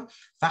مهمة.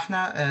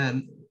 فاحنا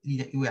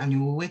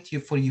يعني wait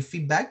for your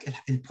feedback،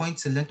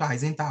 البوينتس اللي انتوا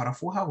عايزين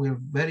تعرفوها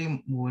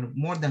we're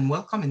more than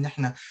welcome ان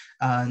احنا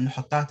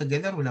نحطها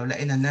together. ولو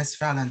لقينا الناس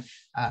فعلا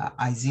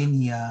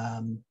عايزين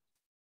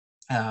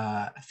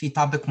في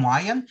topic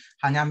معين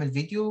هنعمل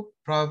فيديو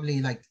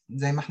probably like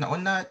زي ما احنا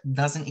قلنا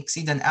doesn't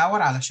exceed an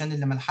hour علشان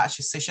اللي ملحقش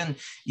السيشن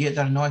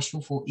يقدر ان هو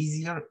يشوفه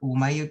easier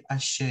وما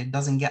يبقاش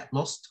doesn't get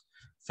lost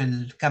في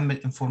الكم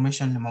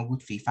الانفورميشن اللي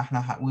موجود فيه.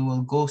 فاحنا we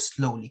will go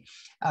slowly.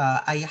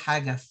 اي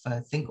حاجه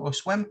في think or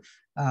swim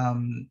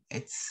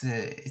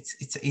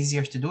it's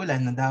easier to do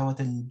لان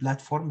دوت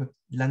البلاتفورم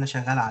اللي انا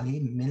شغال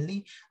عليه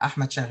mainly.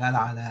 احمد شغال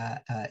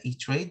على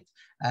E-Trade،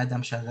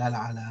 ادم شغال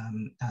على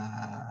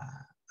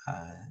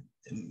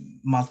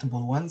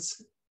multiple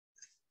ones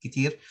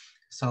كتير.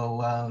 so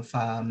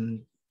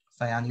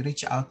فيعني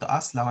reach out to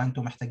us لو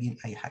انتم محتاجين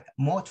اي حاجه.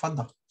 مو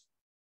اتفضل.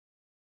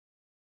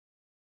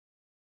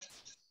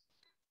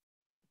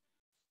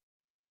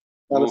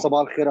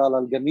 صباح الخير على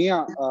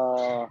الجميع.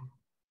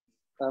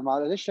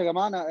 معلش يا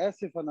جماعه انا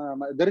اسف، انا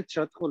ما قدرتش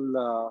ادخل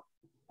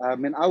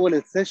من اول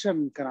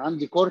السيشن، كان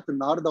عندي كورت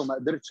النهارده وما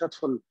قدرتش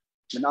ادخل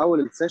من اول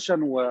السيشن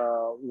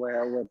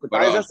وكنت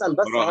عايز اسال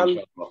بس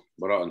هل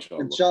براء ان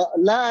شاء الله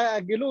لا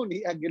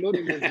اجلوني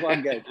الاسبوع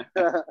الجاي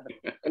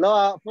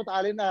لا فوت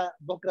علينا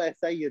بكره يا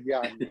سيد،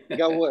 يعني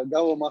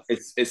جو مصر.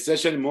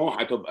 السيشن مو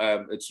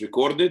هتبقى اتس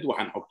ريكوردد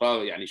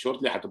وهنحطها يعني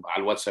شورتلي، هتبقى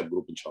على الواتساب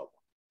جروب ان شاء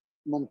الله.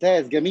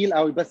 ممتاز جميل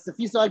قوي. بس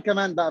في سؤال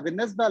كمان بقى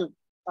بالنسبه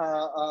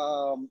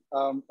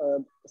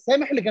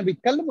سامح اللي كان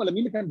بيتكلم ولا مين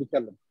اللي كان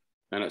بيتكلم؟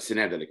 انا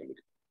سناده اللي كان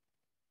بيتكلم.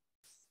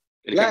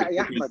 لا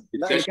يا احمد،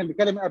 لا اللي كان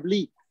بيتكلم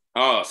قبليك.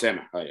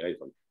 سامح. اي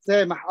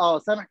طبعا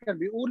سامح كان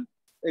بيقول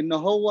ان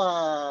هو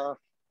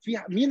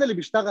في مين اللي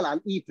بيشتغل على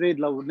الاي تريد،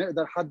 لو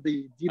نقدر حد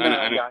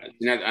يدينا.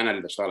 انا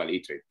اللي بشتغل على الاي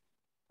تريد.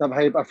 طب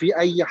هيبقى في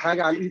اي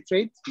حاجه على الاي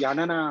تريد؟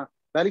 يعني انا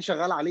بقالي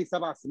شغال عليه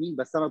 7 سنين،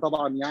 بس انا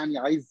طبعا يعني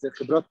عايز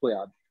خبراتكم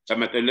يعني. طب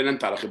ما تقول لنا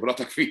انت على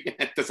خبراتك فيه.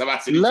 انت 7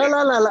 سنين.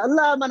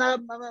 لا ما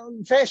انا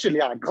فاشل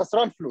يعني،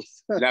 خسران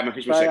فلوس. لا ما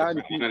فيش مشاكل.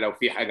 احنا لو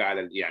في حاجه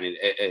على يعني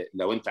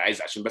لو انت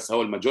عايز، عشان بس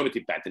هو الماجوريتي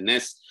بتاعت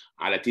الناس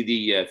على تي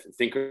دي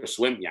ثينكر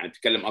سويم يعني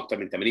بتتكلم اكتر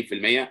من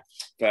 80%.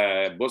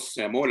 فبص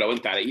يا مو، لو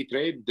انت على اي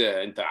تريد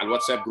انت على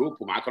الواتساب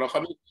جروب ومعاك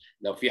رقمي،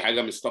 لو في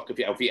حاجه مستق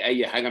فيه او في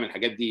اي حاجه من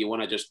الحاجات دي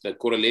وانا جاست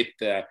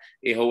كورليت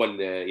ايه هو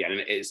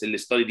يعني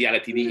الاستادي دي على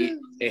تي دي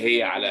ايه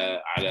هي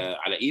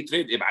على اي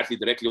تريد، ابعت لي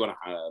دايركتلي وانا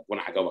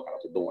هجاوبك على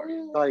طول.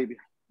 طيب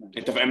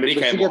انت في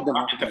امريكا يا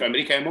مو؟ انت في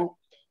امريكا يا مو؟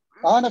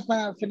 انا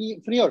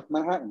في نيويورك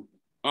مانهاتن.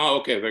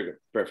 اوكي فيري جود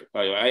بيرفكت.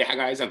 ايوه اي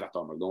حاجه عايزها تحت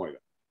امرك. دونت وري.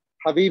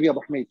 حبيبي يا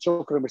ابو حميد،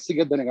 شكرا ميرسي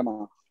جدا يا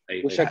جماعه.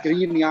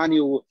 وشاكرين يعني،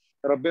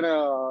 وربنا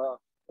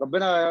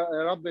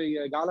يا رب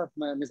يجعلها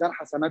في ميزان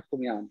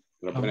حسناتكم يعني.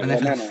 ربنا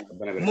يخليك.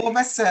 مو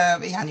بس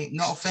يعني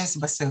نو اوفنس،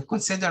 بس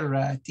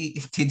كونسيدر تي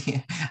دي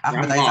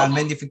احمد عايز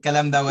مني في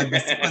الكلام دوت،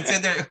 بس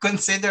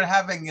كونسيدر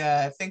having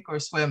think or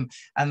swim.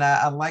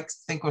 انا I like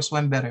think or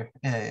swim better.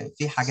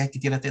 في حاجات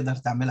كتيره تقدر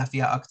تعملها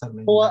فيها اكتر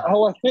من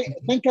هو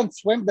think and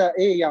swim ده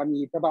ايه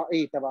يعني؟ تبع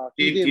ايه؟ تبع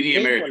تي دي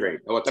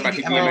امريتريد. هو تبع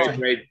تي دي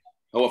امريتريد.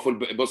 هو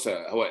بص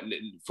هو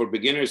for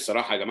beginners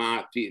صراحه يا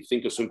جماعه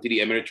think or swim تي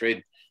دي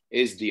امريتريد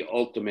is the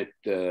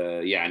ultimate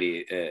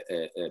يعني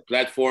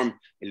platform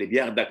اللي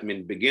بياخدك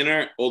من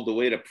beginner all the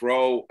way to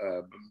pro.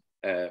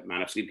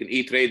 مع نفسه يمكن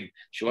اي تريد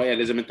شويه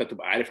لازم انت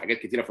تبقى عارف حاجات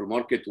كتيره في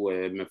الماركت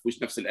وما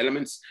فيهوش نفس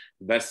الاليمنتس،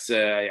 بس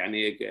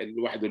يعني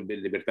الواحد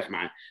اللي بيرتاح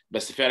معاه.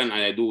 بس فعلا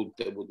انا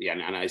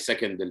يعني انا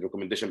second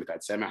الريكومنديشن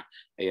بتاعت سامح.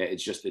 هي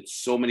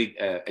it's so many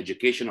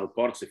educational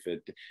parts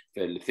في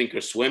الثينكر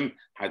سويم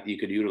you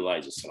could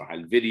utilize الصراحه.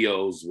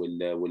 الفيديوز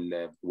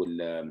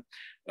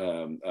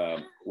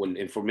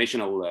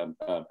والinformational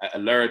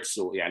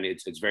alerts يعني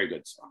it's very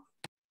good صراحه.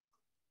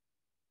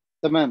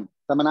 تمام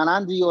انا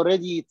عندي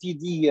already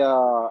TD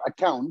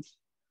account,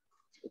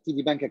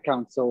 TD bank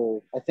account, so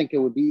I think it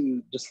would be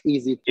just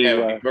easy to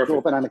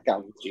open an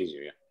account. It's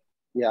easier,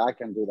 yeah I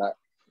can do that.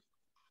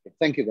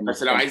 Thank you.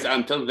 بس لو عايز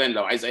until then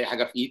لو عايز اي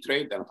حاجه في اي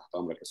تريد انا تحت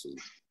امرك يا استاذ.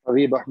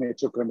 حبيبي احمد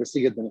شكرا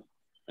ميرسي جدا.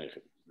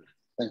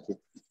 Thank you.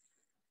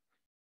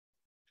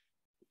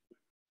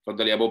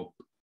 اتفضل يا بوب.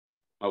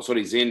 او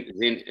سوري زين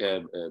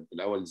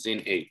الاول زين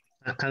ايه.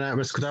 انا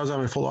بس كنت عاوز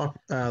اعمل فولو اب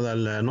على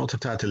النقطه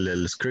بتاعت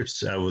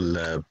السكريبتس او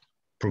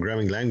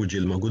البروجرامينج لانجويج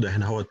الموجوده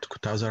هنا. هو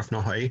كنت عاوز اعرف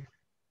نوعها ايه،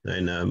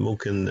 لان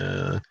ممكن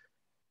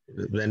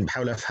لان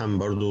بحاول افهم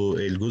برضو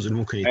الجزء اللي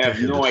ممكن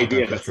يتاخد. no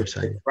idea.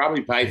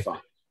 Probably Python.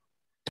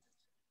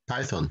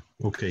 بايثون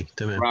اوكي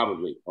تمام.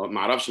 probably ما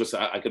اعرفش بس I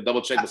could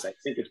double check بس I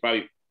think it's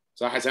probably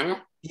صح يا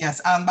سامح؟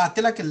 Yes انا بعت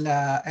لك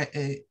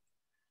ال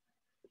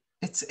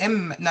it's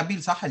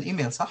نبيل صح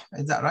الايميل صح؟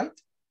 Is that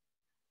right؟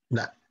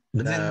 لا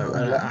انا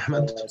لا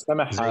احمد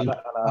سامح زعيم.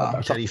 لا انا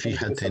بالتالي في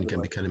حد تاني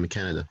كان بيتكلم من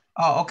كندا.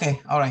 okay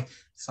all right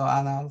so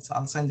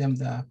I'll send him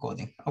the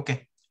coding okay.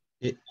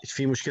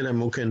 في مشكله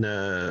ممكن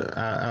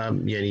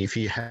يعني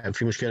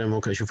في مشكله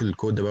ممكن اشوف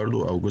الكود ده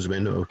برضو او جزء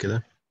منه او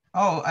كده.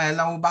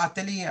 لو بعت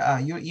لي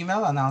your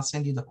email and I'll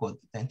send you the code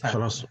the entire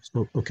خلاص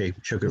code. اوكي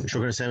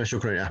شكرا سامح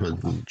شكرا يا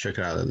احمد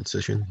شكرا على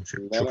السيشن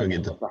شكرا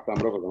جدا. تحت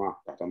امركم يا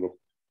جماعه تحت امركم.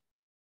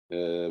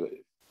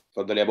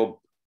 اتفضل يا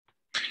بوب.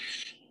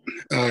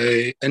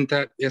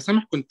 انت يا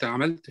سامح كنت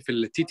عملت في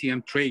التي تي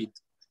ام تريد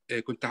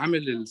كنت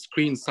عامل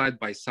السكرين سايد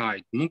باي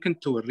سايد، ممكن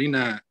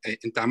تورينا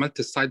انت عملت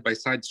السايد باي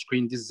سايد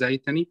سكرين دي ازاي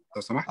تاني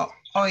لو سمحت؟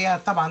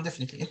 yeah طبعا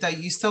definitely. انت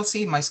you still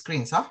see my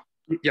screen صح؟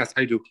 Yes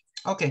I do.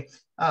 Okay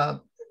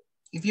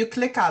if you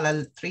click على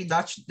ال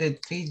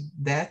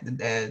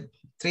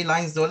three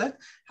lines دولت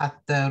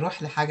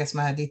هتروح لحاجه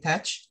اسمها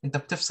detach. انت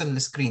بتفصل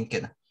السكرين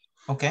كده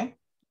اوكي.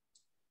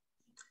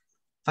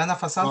 فانا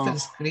فصلت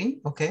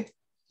السكرين اوكي.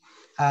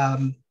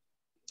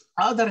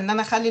 اقدر ان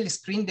انا اخلي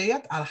السكرين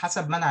ديت على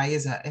حسب ما انا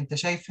عايزها. انت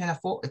شايف هنا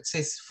فوق it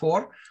says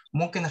 4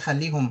 ممكن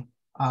اخليهم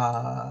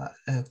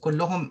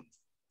كلهم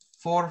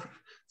 4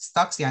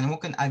 stocks يعني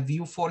ممكن I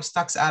view 4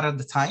 stocks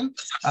at the time.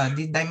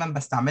 دي دايما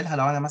بستعملها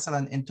لو انا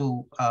مثلا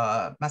into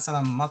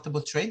مثلا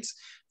multiple trades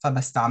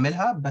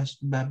فبستعملها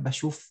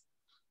بشوف.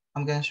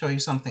 I'm gonna show you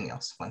something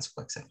else one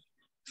quick second.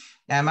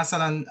 يعني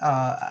مثلا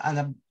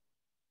انا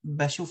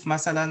بشوف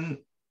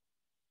مثلا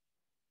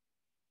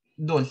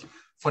دول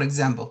for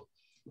example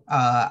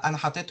انا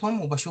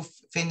حاططهم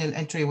وبشوف فين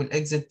الانتري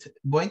والاكزيت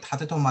بوينت،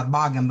 حاططهم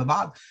 4 جنب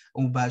بعض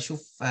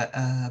وبشوف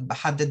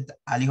بحدد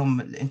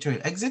عليهم الانتري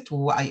والاكزيت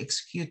واي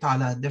اكسكيوت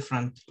على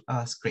different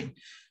screen.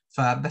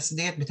 فبس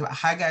ديت بتبقى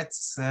حاجه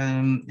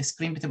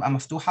السكرين بتبقى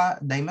مفتوحه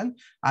دايما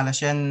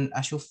علشان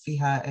اشوف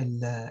فيها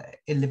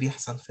اللي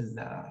بيحصل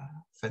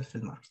في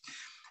الماركت.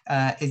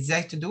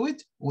 ازاي to do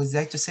it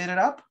وازاي to set it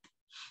up.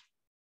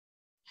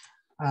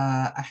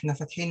 احنا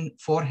فاتحين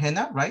 4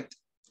 هنا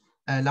right.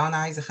 لو أنا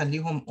عايز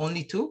أخليهم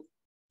only 2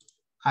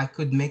 I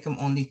could make them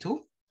only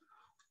 2.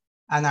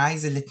 أنا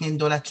عايز الاتنين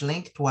دولت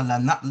linked ولا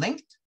not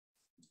linked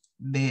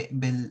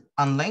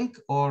unlink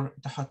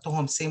or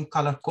تحطهم same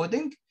color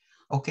coding.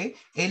 أوكي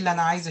إيه اللي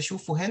أنا عايز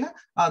أشوفه هنا؟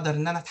 أقدر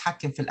إن أنا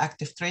أتحكم في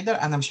الأكتيف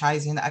تريدر. أنا مش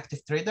عايز هنا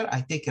أكتيف تريدر I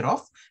take it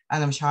off.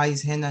 أنا مش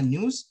عايز هنا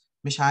news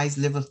مش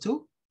عايز level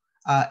 2.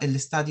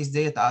 الستاديز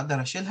ديت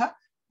أقدر أشيلها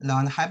لو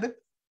أنا حابب.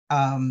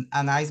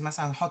 أنا عايز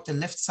مثلا أحط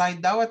الليفت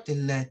سايد دوت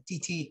ال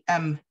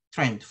TTM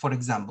Trend for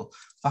example.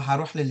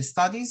 فهروح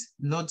للستاديز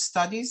load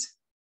studies.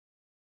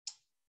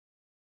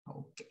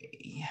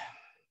 اوكي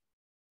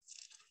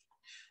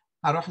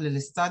هروح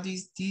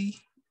للستاديز دي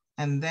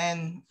and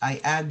then I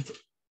add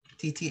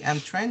TTM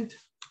Trend.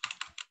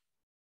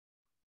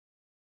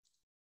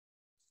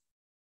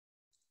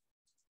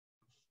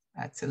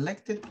 add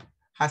selected.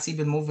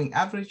 هسيب الموفينج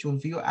افريج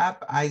والفيو اب.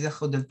 عايز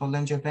اخد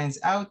البولنجر بانز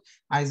اوت.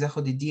 عايز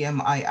اخد الدي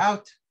ام اي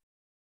اوت.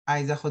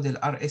 عايز اخد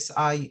الار اس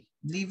اي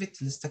leave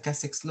it.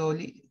 الستوكاستيك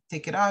slowly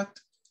take it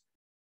out.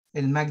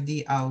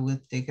 الماجدي I will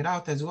take it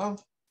out as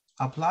well.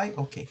 apply.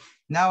 okay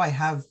now I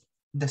have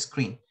the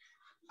screen.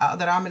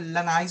 اقدر اعمل اللي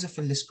انا عايزه في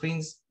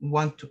السكرينز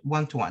one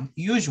to one.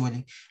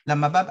 usually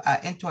لما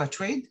ببقى into a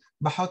trade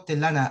بحط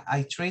اللي انا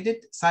I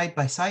traded side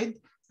by side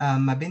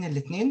ما بين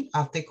الاثنين.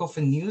 I'll take off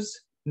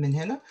النيوز من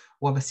هنا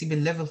وبسيب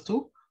الليفل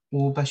 2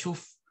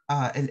 وبشوف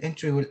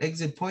الانتري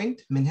والاكزيت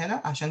بوينت من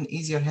هنا عشان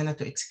easier هنا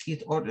to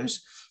execute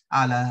orders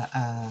على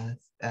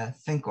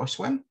think or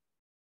swim.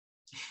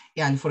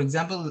 يعني for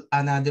example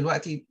أنا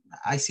دلوقتي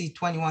I see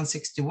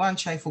 2161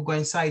 شايفه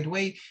going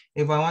sideways.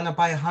 if I want to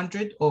buy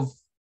 100 of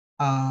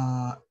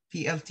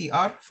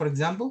PLTR for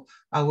example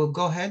I will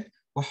go ahead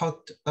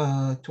وأحط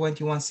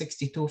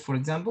 2162 for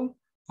example.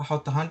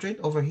 أحط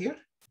 100 over here.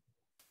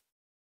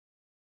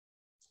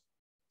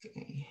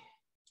 okay.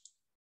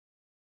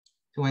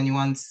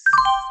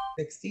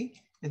 2160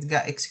 it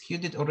got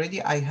executed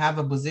already. I have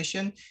a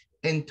position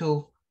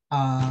into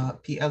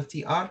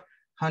PLTR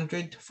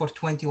 100 for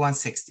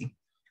 2160.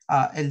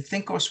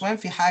 الثينك اور سويم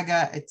في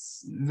حاجه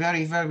it's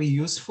very very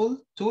useful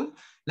tool.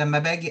 لما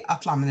باجي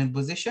اطلع من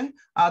البوزيشن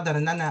اقدر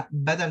ان انا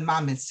بدل ما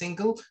اعمل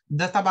سنجل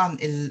ده طبعا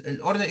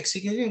الاوردر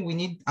اكسكيوتنج we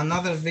need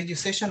another video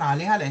session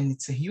عليها لان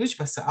it's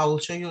huge بس I will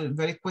show you a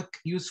very quick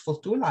useful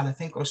tool على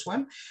think or swim.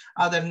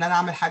 اقدر ان انا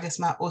اعمل حاجه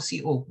اسمها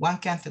OCO one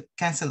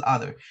cancel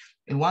other.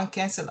 ال one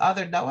cancel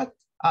other دوت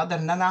اقدر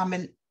ان انا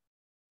اعمل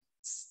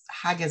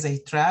حاجه زي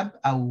تراب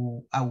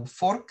او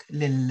فورك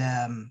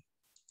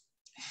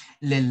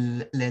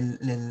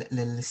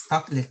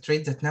للستوك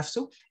للتريد ذات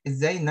نفسه.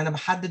 ازاي ان انا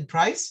بحدد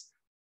برايس.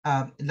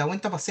 لو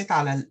انت بصيت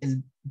على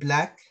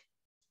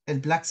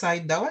البلاك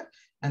سايد دوت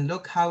and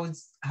look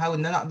how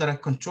ان انا اقدر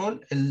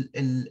اكنترول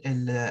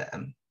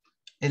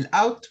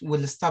الاوت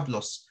والستوب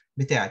لوس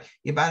بتاعي.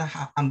 يبقى انا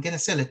I'm gonna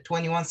sell it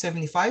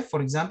 2175 for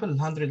example ال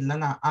 100 اللي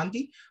انا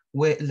عندي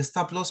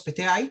والستوب لوس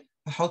بتاعي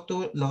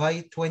هحطه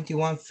لغايه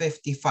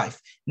 2155.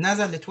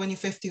 نزل ل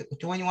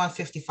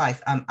 2155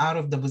 I'm out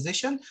of the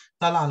position.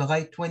 طلع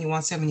لغايه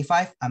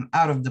 2175 I'm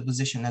out of the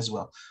position as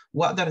well.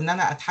 واقدر ان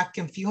انا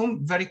اتحكم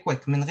فيهم very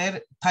quick من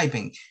غير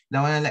تايبنج.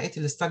 لو انا لقيت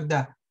الستوك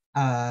ده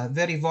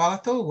very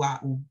volatile و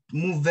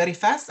move very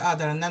fast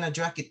اقدر ان انا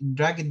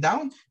drag it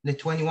down ل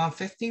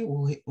 2150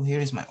 و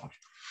here is my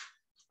order.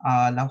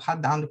 لو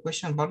حد عنده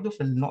question برضو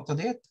في النقطة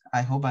ديت I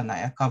hope ان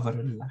I cover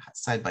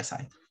side by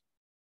side.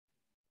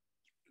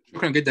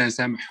 شكرا جدا يا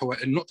سامح. هو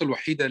النقطة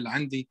الوحيدة اللي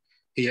عندي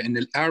هي ان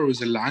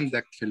الاروز اللي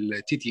عندك في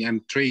التي تي ام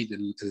تريد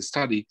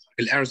الستادي،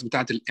 الاروز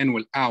بتاعت الان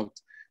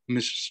والاوت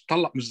مش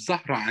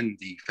ظاهرة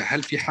عندي،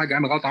 فهل في حاجة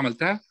انا غلط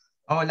عملتها؟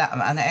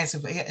 لا انا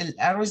اسف، هي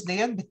الاروز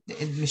ديت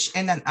مش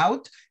ان اند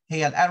اوت،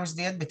 هي الاروز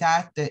ديت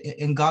بتاعت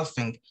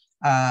engulfing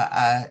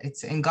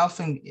it's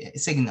engulfing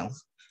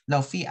signals.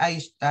 لو في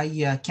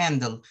اي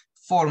candle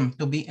form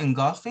to be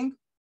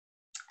engulfing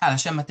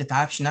علشان ما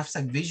تتعبش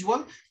نفسك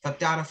فيجوال،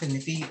 فبتعرف ان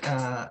في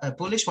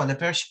bullish ولا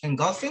bearish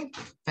engulfing،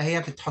 فهي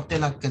بتحط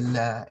لك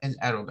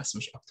الارو بس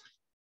مش اكتر.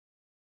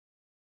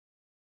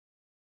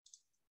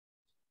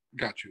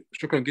 Got you.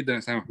 شكرا جدا يا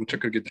سامح،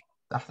 متشكر جدا.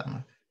 تحت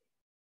امرك.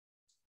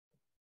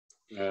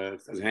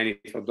 استاذ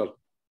هاني اتفضل.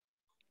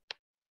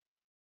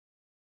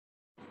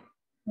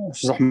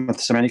 استاذ احمد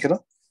تسمعني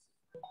كده؟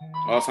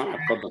 سامعك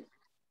اتفضل.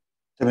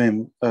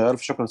 تمام.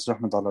 الف شكر استاذ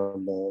احمد على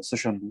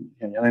السيشن.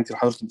 يعني انا يمكن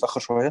حضرت متاخر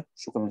شويه،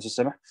 شكرا استاذ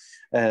سامح.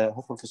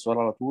 هدخل في السؤال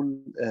على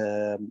طول.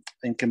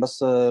 يمكن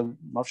بس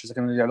ما اعرفش اذا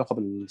كان ليه علاقه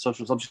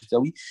بالسوشيال سبجكت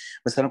قوي،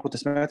 بس انا كنت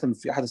سمعت ان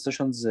في احد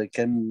السيشنز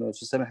كان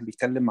استاذ سامح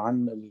بيتكلم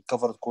عن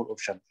الكفرد كول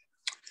اوبشن،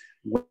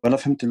 وانا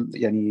فهمت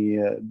يعني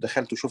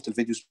دخلت وشفت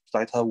الفيديوز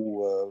بتاعتها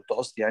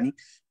وتقصت يعني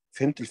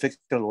فهمت الفكره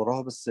اللي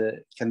وراها، بس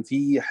كان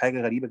في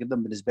حاجه غريبه جدا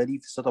بالنسبه لي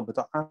في السيت اب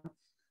بتاعها،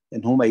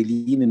 ان هم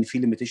قايلين ان في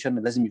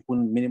ليميتيشن لازم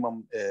يكون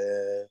مينيمم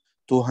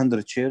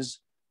 200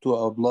 شيرز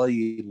تو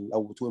ابلاي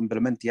او تو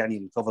امبلمنت يعني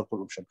الكفر كول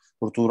اوبشن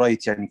اور تو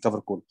رايت يعني الكفر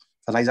كول.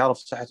 فانا عايز اعرف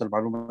صحه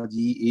المعلومه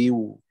دي ايه،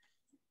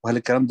 وهل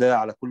الكلام ده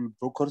على كل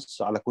البروكرز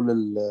على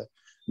كل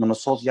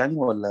المنصات يعني،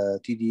 ولا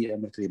تي دي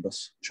ام تريد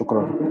بس؟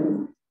 شكرا.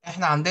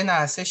 احنا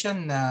عندنا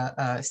سيشن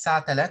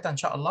الساعة 3 ان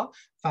شاء الله،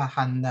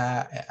 فهن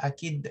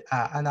اكيد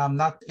انا I'm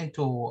not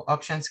into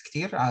options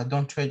كتير،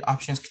 don't trade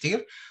options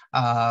كتير،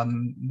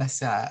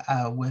 بس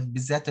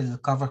وبالذات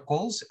الكفر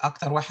كولز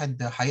اكتر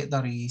واحد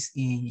هيقدر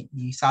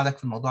يساعدك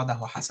في الموضوع ده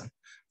هو حسن.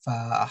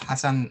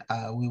 فحسن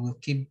we will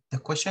keep the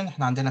question.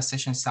 احنا عندنا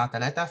السيشن الساعة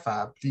 3،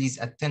 فبليز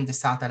attend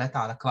الساعة 3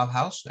 على كلاب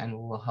هاوس and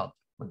we will help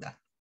with that.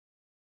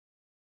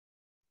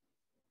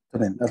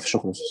 تمام، الف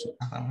شكر استاذ.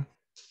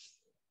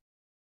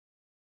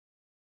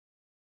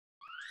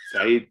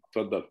 سعيد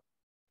اتفضل.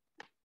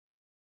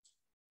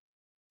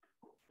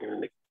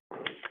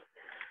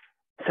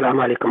 السلام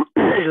عليكم.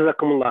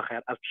 جزاكم الله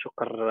خير. ألف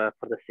شكر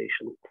for the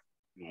session.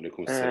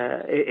 وعليكم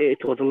السلام.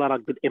 It was a lot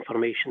of good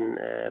information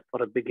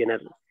for a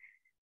beginner.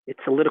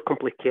 It's a little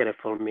complicated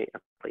for me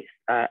at least.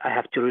 I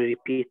have to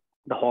repeat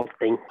the whole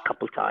thing a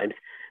couple times.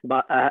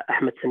 But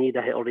Ahmed Sanida,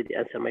 he already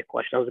answered my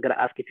question. I was going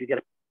to ask if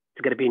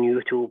it's going to be on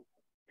YouTube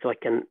so I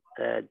can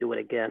do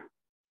it again.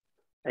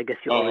 I guess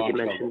you already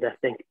mentioned that.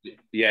 Thank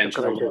you. ان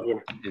شاء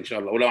الله. ان شاء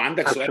الله. ولو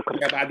عندك سؤال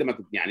بعد ما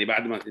يعني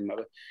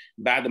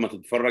بعد ما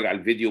تتفرج على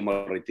الفيديو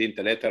مرتين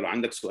ثلاثه، لو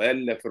عندك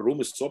سؤال في الروم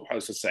الصبح يا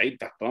استاذ سعيد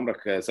تحت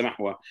امرك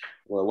سامح،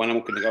 وانا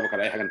ممكن اجاوبك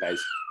على اي حاجه انت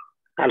عايزها.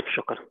 الف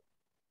شكر.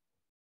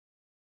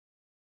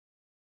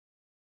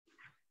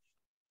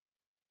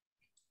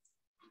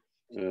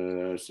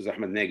 استاذ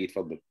احمد ناجي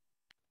اتفضل.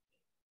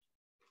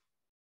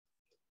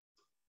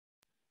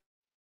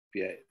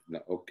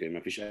 لا اوكي، ما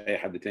فيش اي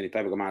حد تاني.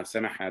 طيب يا جماعه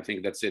سامح I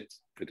think that's it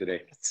for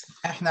today.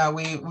 احنا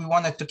we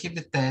wanted to keep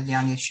it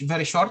يعني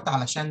very short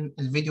علشان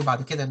الفيديو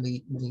بعد كده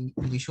اللي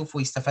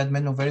يشوفه يستفاد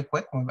منه very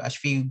quick وما يبقاش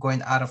فيه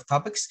going out of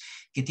topics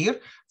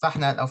كتير.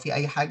 فاحنا لو في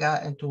اي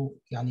حاجه انتوا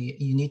يعني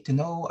you need to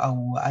know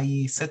او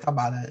اي سيت اب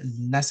على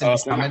الناس اللي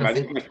بيستعملوا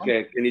الفيديو.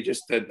 Can you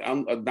just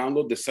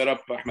download the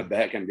setup؟ احمد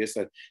بهاء كان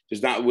بيسال.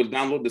 We'll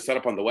download the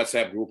setup on the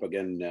WhatsApp group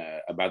again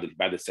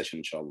بعد السيشن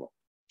ان شاء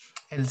الله.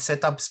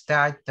 السيت ابس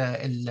بتاعت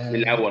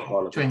الاول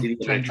خالص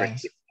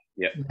Trendlines.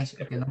 Yes,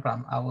 okay, no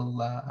problem. I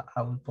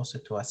will post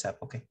it to WhatsApp.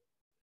 Okay.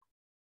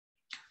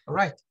 All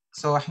right.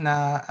 So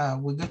احنا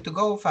we're good to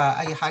go.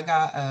 فأي حاجة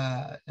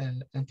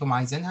انتم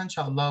عايزينها إن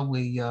شاء الله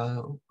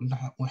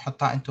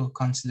ونحطها into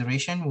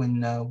consideration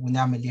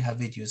ونعمل ليها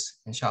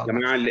فيديوز إن شاء الله.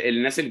 جماعة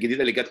الناس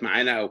الجديدة اللي جت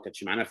معانا أو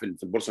كانتش معانا في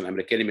البورصة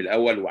الأمريكية من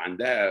الأول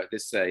وعندها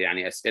لسه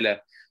يعني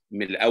أسئلة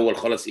من الاول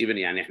خالص even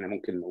يعني احنا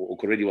ممكن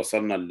already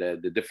وصلنا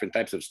ل different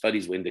types of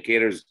studies و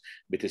indicators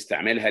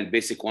بتستعملها.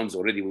 البيسك ones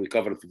already we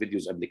covered في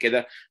فيديوز قبل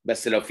كده.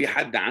 بس لو في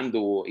حد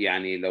عنده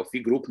يعني لو في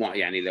جروب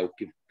يعني لو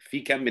في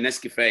كم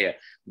ناس كفايه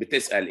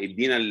بتسال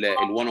ادينا ال1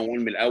 on 1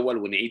 من الاول،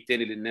 ونعيد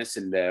تاني للناس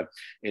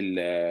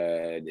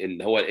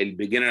اللي هو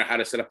البيجنر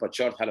how to set up a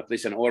chart, how to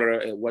place an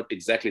order, what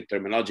exactly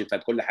الترمينولوجي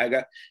بتاعت كل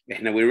حاجه.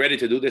 احنا we're ready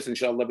to do this ان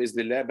شاء الله باذن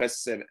الله،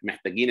 بس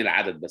محتاجين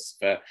العدد بس.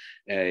 ف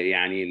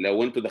يعني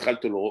لو انتوا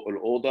دخلتوا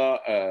الاوضه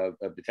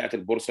بتاعت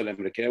البورصه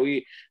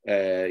الامريكاوي،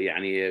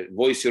 يعني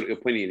voice your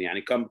opinion،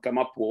 يعني come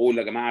up وقول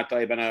يا جماعه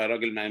طيب انا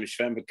راجل ما مش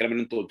فاهم الكلام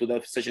اللي انتوا قلتوه ده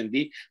في السيشن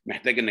دي،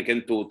 محتاج انك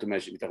انتوا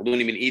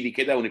تاخدوني من ايدي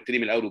كده ونبتدي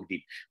من الاول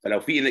وجديد. فلو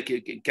في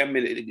كم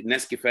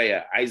ناس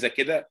كفايه عايزه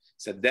كده،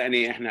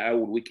 صدقني احنا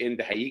اول ويك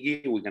اند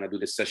هيجي we're gonna do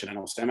this session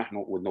انا وسامح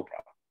with no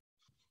problem.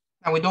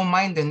 we don't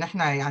mind ان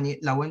احنا يعني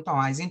لو انتوا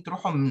عايزين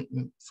تروحوا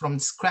from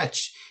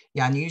scratch،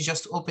 يعني you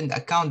just open the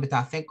account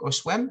بتاع Think or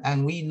Swim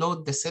and we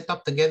load the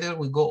setup together,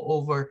 we go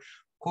over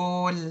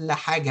كل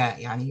حاجة،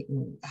 يعني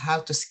how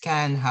to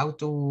scan, how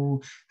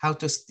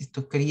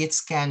to create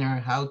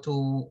scanner, how to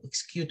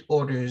execute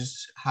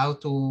orders, how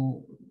to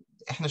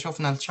احنا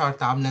شفنا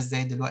الشارت عاملة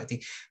ازاي دلوقتي.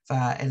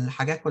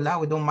 فالحاجات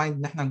كلها we don't mind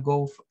ان احنا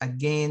go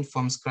again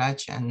from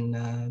scratch and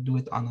do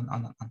it on and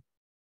on and on.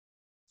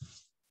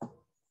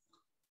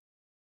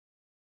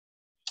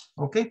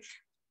 اوكي،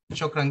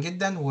 شكرا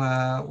جدا و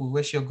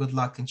we wish you good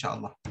luck ان شاء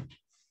الله.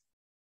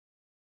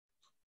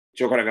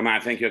 شكرا يا جماعه،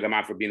 ثانك يو يا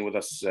جماعه for being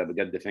with us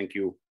بجد، ثانك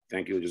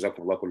يو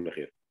جزاكم الله كل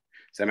خير.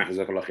 سامح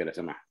جزاك الله خير يا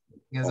سامح.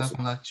 جزاكم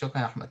الله،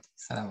 شكرا يا احمد،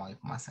 السلام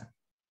عليكم، مع السلامه.